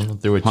song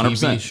through a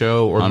 100%. TV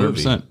show or 100%.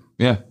 Movie.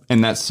 Yeah,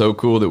 and that's so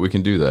cool that we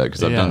can do that,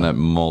 because I've done that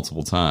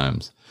multiple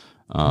times.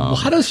 Well,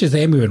 how does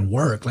Shazam even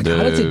work? Like,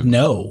 how does it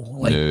know?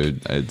 Like,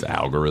 it's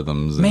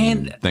algorithms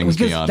and things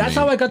beyond that's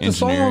how I got the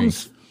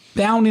songs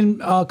down in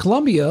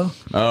Colombia.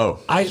 Oh,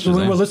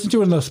 when we listened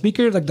to it in the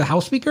speaker, like the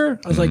house speaker,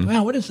 I was like,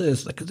 man, what is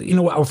this? Like, you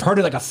know, I've heard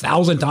it like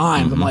 1,000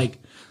 times. I'm like,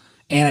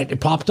 and it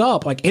popped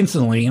up like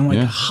instantly. And I'm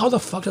like, how the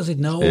fuck does it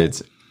know?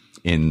 It's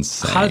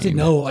insane. How does it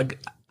know? Like,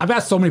 I've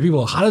asked so many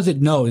people, how does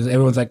it know?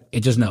 Everyone's like,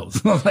 it just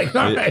knows. I was like,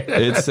 all right.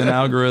 It's an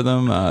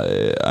algorithm.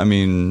 I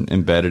mean,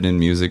 embedded in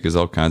music is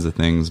all kinds of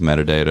things,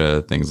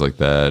 metadata, things like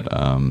that.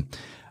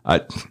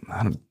 I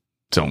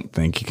don't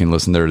think you can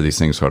listen there to these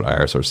things called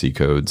ISRC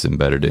codes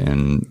embedded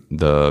in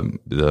the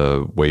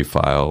WAV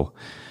file.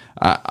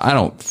 I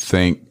don't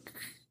think,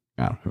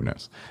 who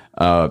knows?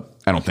 I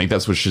don't think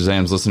that's what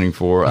Shazam's listening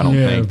for. I don't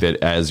think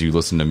that as you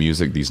listen to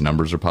music, these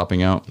numbers are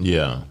popping out.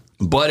 Yeah.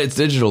 But it's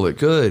digital. It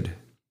could.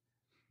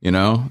 You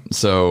know,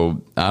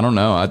 so I don't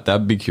know.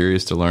 I'd be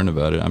curious to learn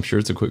about it. I'm sure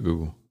it's a quick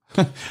Google.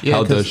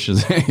 How does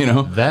Shazam, you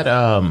know?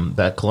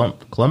 That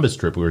Columbus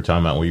trip we were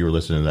talking about, where you were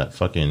listening to that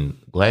fucking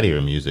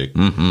Gladiator music.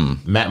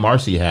 Mm-hmm. Matt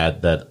Marcy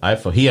had that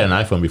iPhone. He had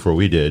an iPhone before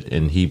we did,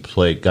 and he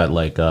got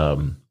like,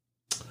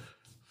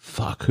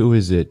 who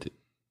is it?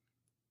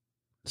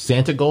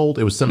 Santa Gold.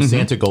 It was some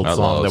Santa Gold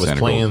song that was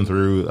playing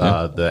through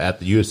at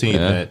the UFC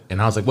event,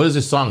 and I was like, "What is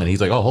this song?" And he's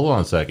like, "Oh, hold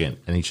on a second,"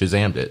 and he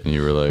Shazammed it. And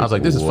you were like, "I was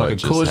like, this is fucking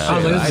cool as shit."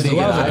 I didn't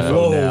get an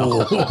iPhone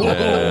now.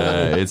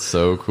 Yeah, it's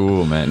so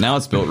cool, man. Now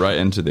it's built right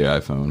into the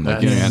iPhone.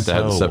 Like, you don't have to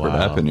have a separate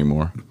app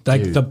anymore.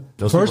 Like, dude,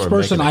 the first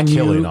person I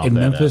knew in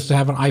Memphis to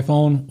have an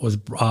iPhone was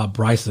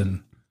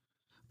Bryson.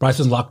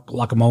 Bryson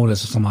Lakamotis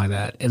or something like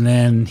that. And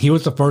then he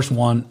was the first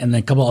one, and then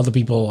a couple other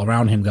people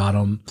around him got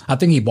them. I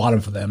think he bought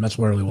them for them. That's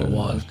really what it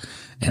was.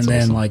 And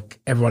then awesome. Like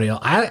everybody else,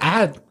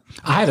 I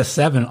had a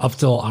 7 up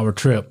till our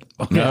trip.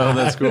 No,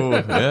 that's cool.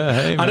 Yeah,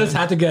 hey, man. I just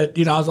had to get,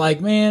 I was like,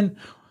 man.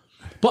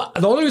 But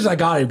the only reason I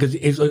got it because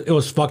it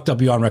was fucked up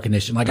beyond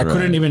recognition. Like, I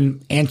couldn't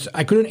even answer.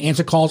 I couldn't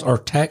answer calls or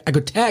text. I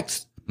could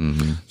text.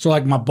 Mm-hmm. So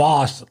like my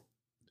boss,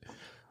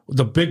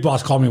 the big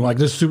boss, called me. Like,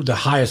 this is the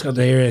highest of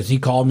the areas. He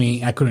called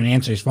me. I couldn't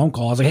answer his phone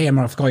call. I was like, hey, I'm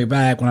gonna have to call you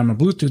back when I'm on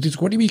Bluetooth. He's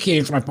like, what do you mean you can't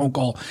answer my phone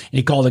call? And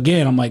he called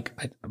again. I'm like,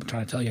 I'm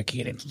trying to tell you, I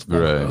can't answer the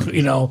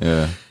phone call.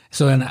 Yeah.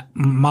 So then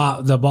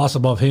the boss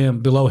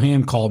below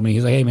him called me.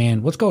 He's like, hey,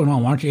 man, what's going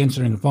on? Why aren't you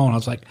answering the phone? I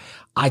was like,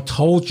 I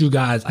told you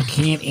guys I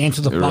can't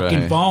answer the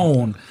fucking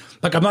phone.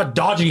 Like, I'm not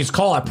dodging his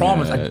call. I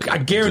promise. I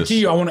guarantee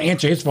you I want to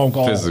answer his phone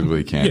call.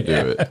 Physically can't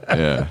do it.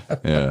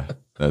 Yeah.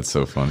 That's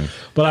so funny.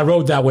 But I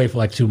rode that way for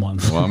like 2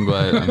 months. Well, I'm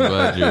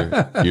glad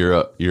you're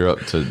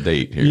up to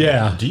date here.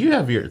 Yeah. Do you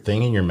have your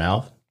thing in your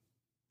mouth?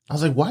 I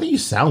was like, why do you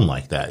sound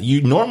like that?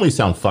 You normally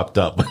sound fucked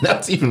up, but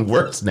that's even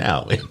worse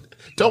now.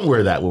 Don't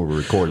wear that when we're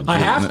recording. I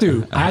have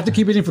to. I have to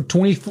keep it in for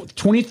 23 to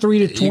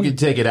 20. You can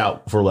take it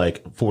out for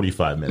like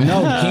 45 minutes. No,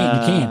 you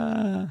can't. You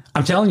can't.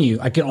 I'm telling you,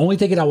 I can only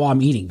take it out while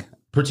I'm eating.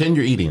 Pretend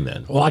you're eating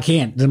then. Well, I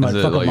can't. Then Is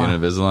it like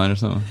Invisalign or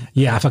something?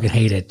 Yeah, I fucking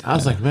hate it. I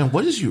was like, man,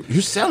 what is you? You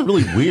sound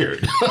really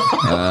weird.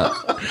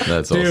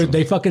 That's Dude, awesome.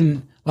 they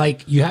fucking,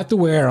 like, you have to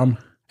wear them,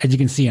 as you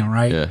can see them,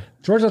 right? Yeah.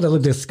 George, they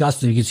look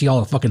disgusting. You can see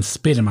all the fucking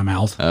spit in my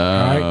mouth.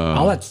 Right?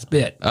 All that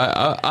spit.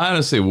 I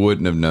honestly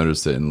wouldn't have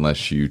noticed it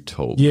unless you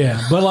told me.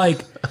 Yeah, but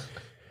like,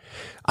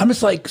 I'm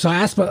just like, so I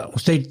asked,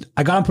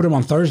 I got to put them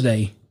on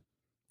Thursday,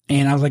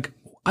 and I was like,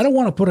 I don't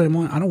want to put them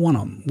on. I don't want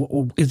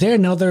them. Is there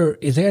another?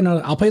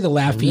 I'll pay the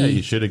lab fee. Yeah,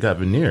 you should have got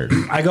veneered.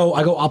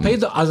 I'll pay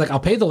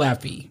the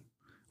lab fee.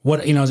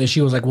 What, you know, and she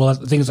was like, well, I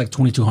think it's like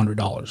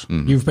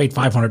 $2,200. You've paid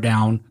 $500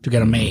 down to get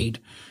them made.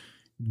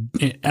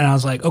 And I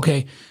was like,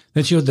 okay.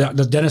 Then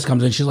the dentist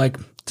comes in. She's like,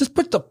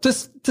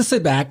 just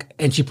sit back.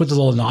 And she put the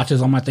little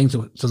notches on my thing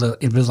so the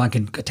Invisalign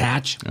can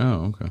attach.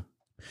 Oh, okay.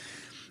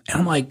 And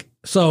I'm like,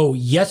 so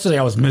yesterday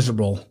I was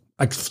miserable.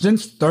 Like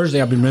since Thursday,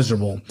 I've been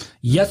miserable.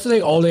 Yesterday,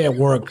 all day at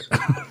work.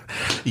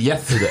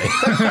 Yesterday.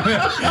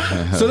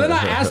 So then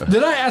I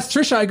asked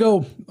Trisha, I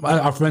go,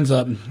 our friend's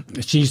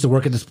she used to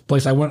work at this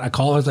place. I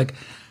call her, I was like,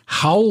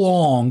 how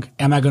long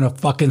am I going to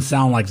fucking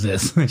sound like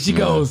this? She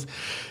goes,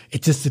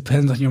 it just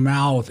depends on your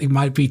mouth. It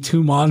might be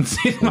 2 months.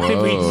 It might be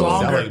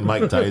longer. Sound like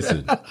Mike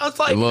Tyson. I was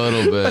like, A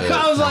little bit.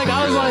 I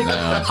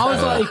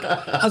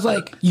was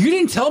like, you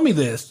didn't tell me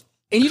this.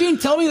 And you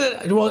didn't tell me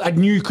that. Well, I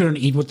knew you couldn't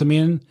eat with them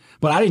in,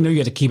 but I didn't know you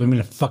had to keep them in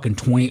a fucking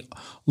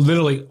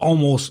literally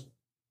almost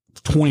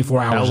 24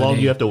 hours. How a long day.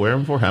 do you have to wear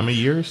them for? How many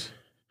years?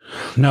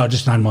 No,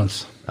 just 9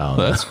 months. Oh,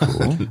 that's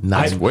cool.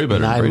 That's way better.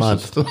 9 than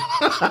months. braces.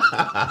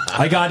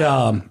 I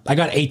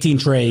got 18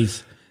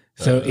 trays,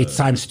 so it's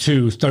times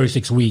 2,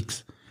 36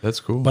 weeks.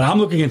 That's cool. But I'm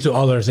looking into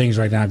other things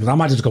right now because I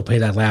might just go pay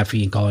that lab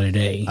fee and call it a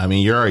day. I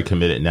mean, you're already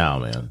committed now,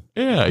 man.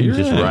 yeah, you're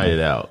Just in. write it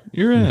out.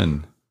 You're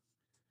in.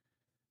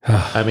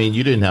 I mean,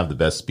 you didn't have the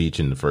best speech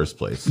in the first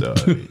place, so.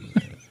 I mean,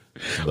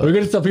 We're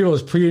gonna tell people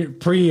it's pre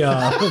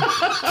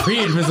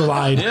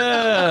Invisalign.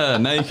 Yeah,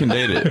 now you can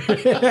date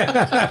it.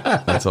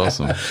 That's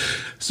awesome.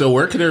 so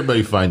where can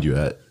everybody find you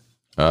at?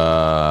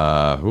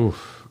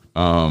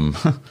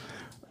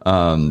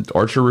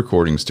 Archer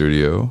Recording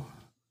Studio,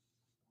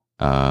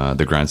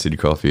 the Grind City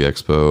Coffee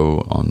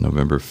Expo on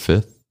November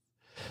 5th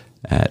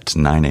at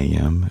 9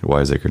 a.m. at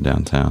Wiseacre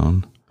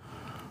downtown.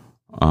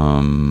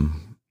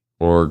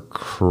 Or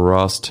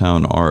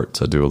Crosstown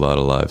Arts. I do a lot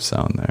of live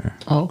sound there.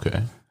 Oh,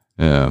 okay.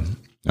 Yeah.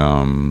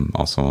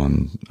 Also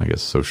on, I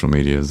guess, social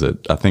medias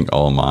that I think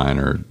all mine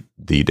are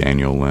the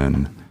Daniel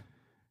Lynn,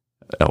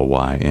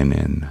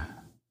 LYNN.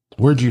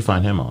 Where'd you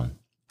find him on?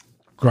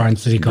 Grind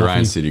City Coffee.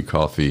 Grind City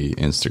Coffee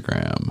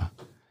Instagram.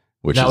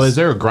 Which Now, is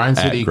there a Grind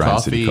City,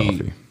 Grind City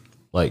Coffee,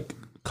 like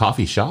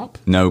coffee shop?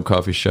 No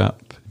coffee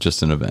shop,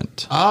 just an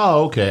event.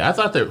 Oh, okay. I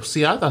thought there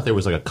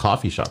was like a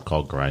coffee shop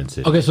called Grind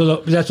City. Okay, so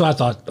that's what I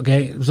thought.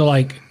 Okay, so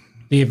like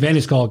the event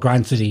is called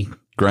Grind City.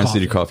 Grind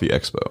City Coffee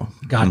Expo.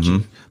 Got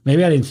you.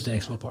 Maybe I didn't see the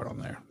expo part on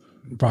there.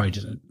 Probably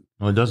didn't.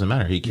 Well, it doesn't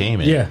matter. He came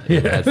in. Yeah.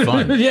 Had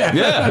fun. Yeah.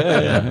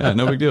 Yeah,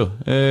 no big deal.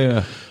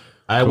 Yeah.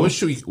 I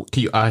wish I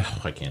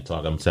can't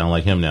talk. I'm sounding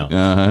like him now.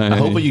 I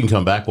hope you can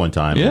come back one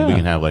time and we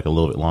can have like a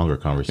little bit longer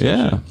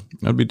conversation.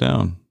 Yeah, I'd be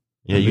down.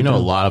 Yeah, you know a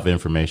lot of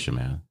information,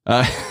 man.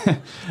 A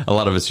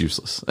lot of it's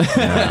useless.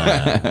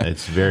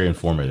 It's very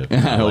informative.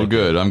 Well,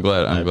 good. I'm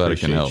glad I can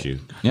appreciate help. you.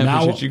 Yeah, I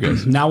Now, appreciate you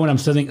guys. now when I'm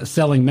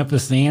selling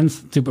Memphis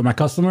Sands to my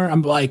customer,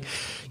 I'm like,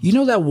 you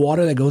know that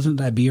water that goes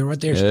into that beer right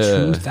there is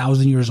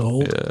 2,000 years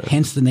old.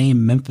 Hence the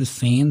name Memphis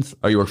Sands.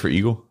 Oh, you work for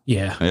Eagle?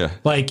 Yeah. Yeah.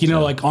 Like, you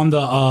know, like on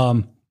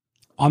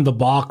the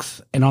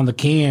box and on the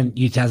can,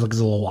 it has like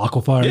this little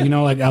aquifer, you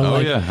know, like I was Oh,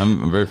 like, yeah.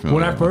 I'm very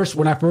familiar.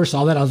 when I first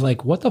saw that, I was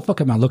like, what the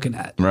fuck am I looking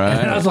at? Right.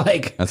 And I was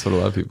like, That's what a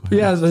lot of people.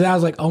 yeah, I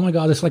was like, oh my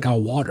God, it's like our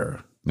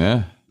water.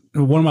 Yeah.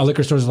 And one of my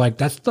liquor stores is like,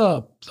 that's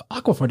the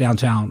aquifer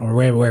downtown or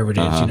wherever it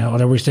is, you know,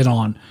 whatever we sit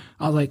on.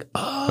 I was like,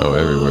 Oh,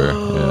 everywhere.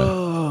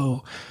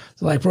 oh,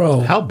 it's like, bro,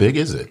 How big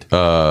is it?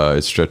 Yeah.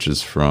 It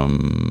stretches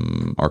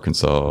from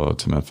Arkansas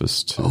to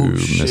Memphis to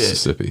shit.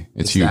 Mississippi.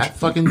 It's Is huge. that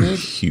fucking big?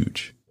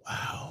 Huge.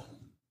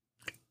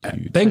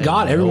 thank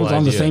God no everyone's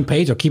on the idea. same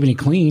page or keeping it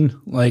clean.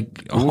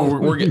 Like,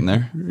 We're getting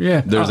there.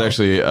 yeah. There's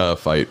actually a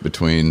fight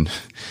between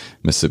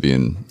Mississippi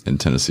and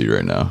Tennessee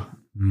right now.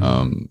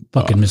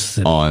 Fucking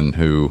Mississippi. On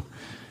who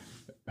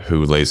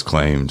lays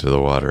claim to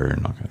the water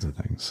and all kinds of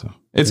things. So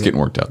it's getting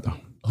worked out though.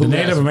 The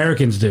Native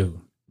Americans do.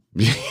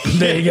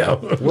 There you go.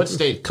 What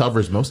state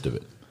covers most of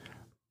it?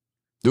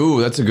 Ooh,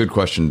 that's a good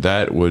question.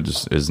 That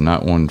is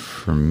not one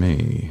for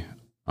me.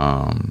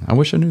 I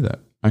wish I knew that.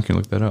 I can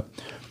look that up.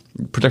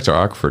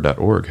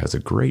 ProtectOurAquifer.org has a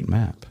great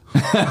map.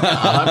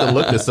 I'll have to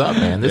look this up,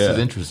 man. This is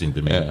interesting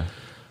to me. Yeah.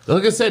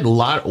 Like I said,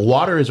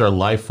 water is our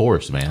life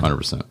force, man.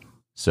 100%.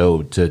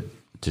 So to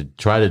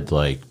try to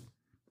like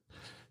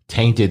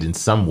tainted in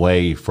some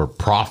way for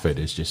profit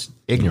is just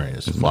ignorant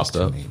as fuck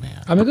to me,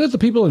 man. I mean, look at the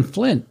people in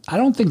Flint. I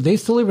don't think they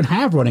still even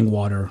have running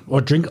water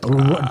or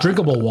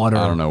drinkable water.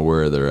 I don't know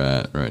where they're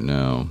at right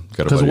now.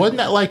 Because wasn't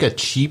that like a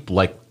cheap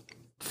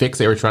fix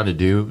they were trying to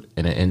do,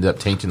 and it ended up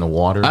tainting the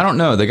water? I don't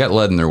know. They got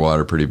lead in their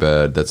water pretty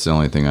bad. That's the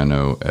only thing I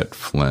know at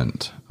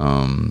Flint.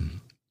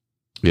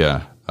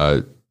 Yeah,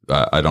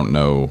 I don't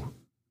know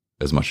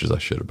as much as I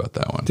should about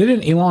that one.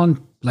 Didn't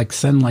Elon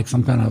send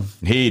some kind of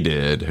He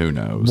did. Who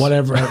knows?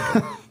 whatever?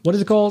 What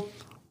is it called?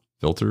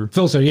 Filter.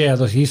 Yeah,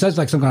 he says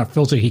some kind of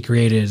filter he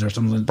created or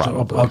something.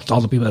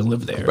 All the people that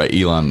live there. Right,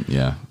 Elon.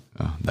 Yeah,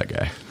 that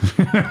guy.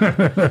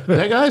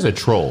 That guy's a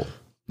troll.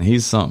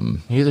 He's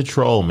something. He's a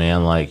troll,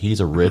 man.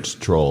 He's a rich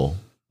troll.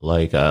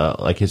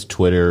 His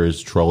Twitter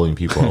is trolling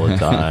people all the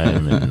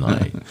time,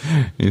 and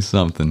he's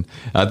something.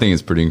 I think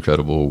it's pretty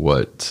incredible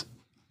what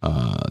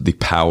the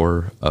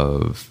power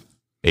of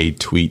a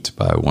tweet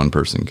by one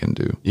person can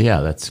do.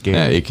 Yeah, that's scary.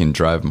 Yeah, it can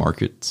drive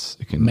markets.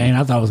 It can. Man,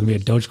 I thought I was gonna be a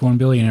Dogecoin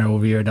billionaire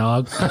over here,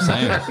 dog. I'm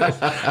saying.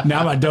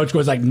 Now my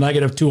Dogecoin's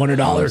negative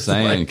 $200. I'm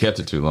saying, kept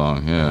it too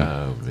long.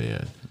 Yeah. Oh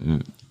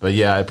man. But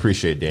yeah, I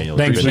appreciate Daniel.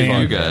 Thanks, Appreciate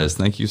man. You guys,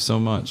 thank you so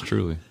much.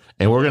 Truly.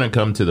 And we're gonna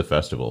come to the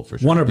festival for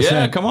sure. 100%.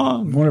 Yeah, come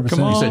on. 100%.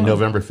 Come on. You said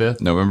November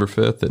 5th? November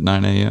 5th at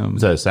 9 a.m.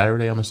 Is that a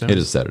Saturday? I'm assuming It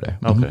is Saturday.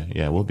 Okay,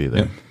 yeah, we'll be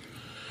there.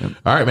 Yep.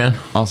 All right, man.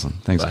 Awesome.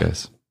 Thanks,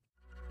 guys.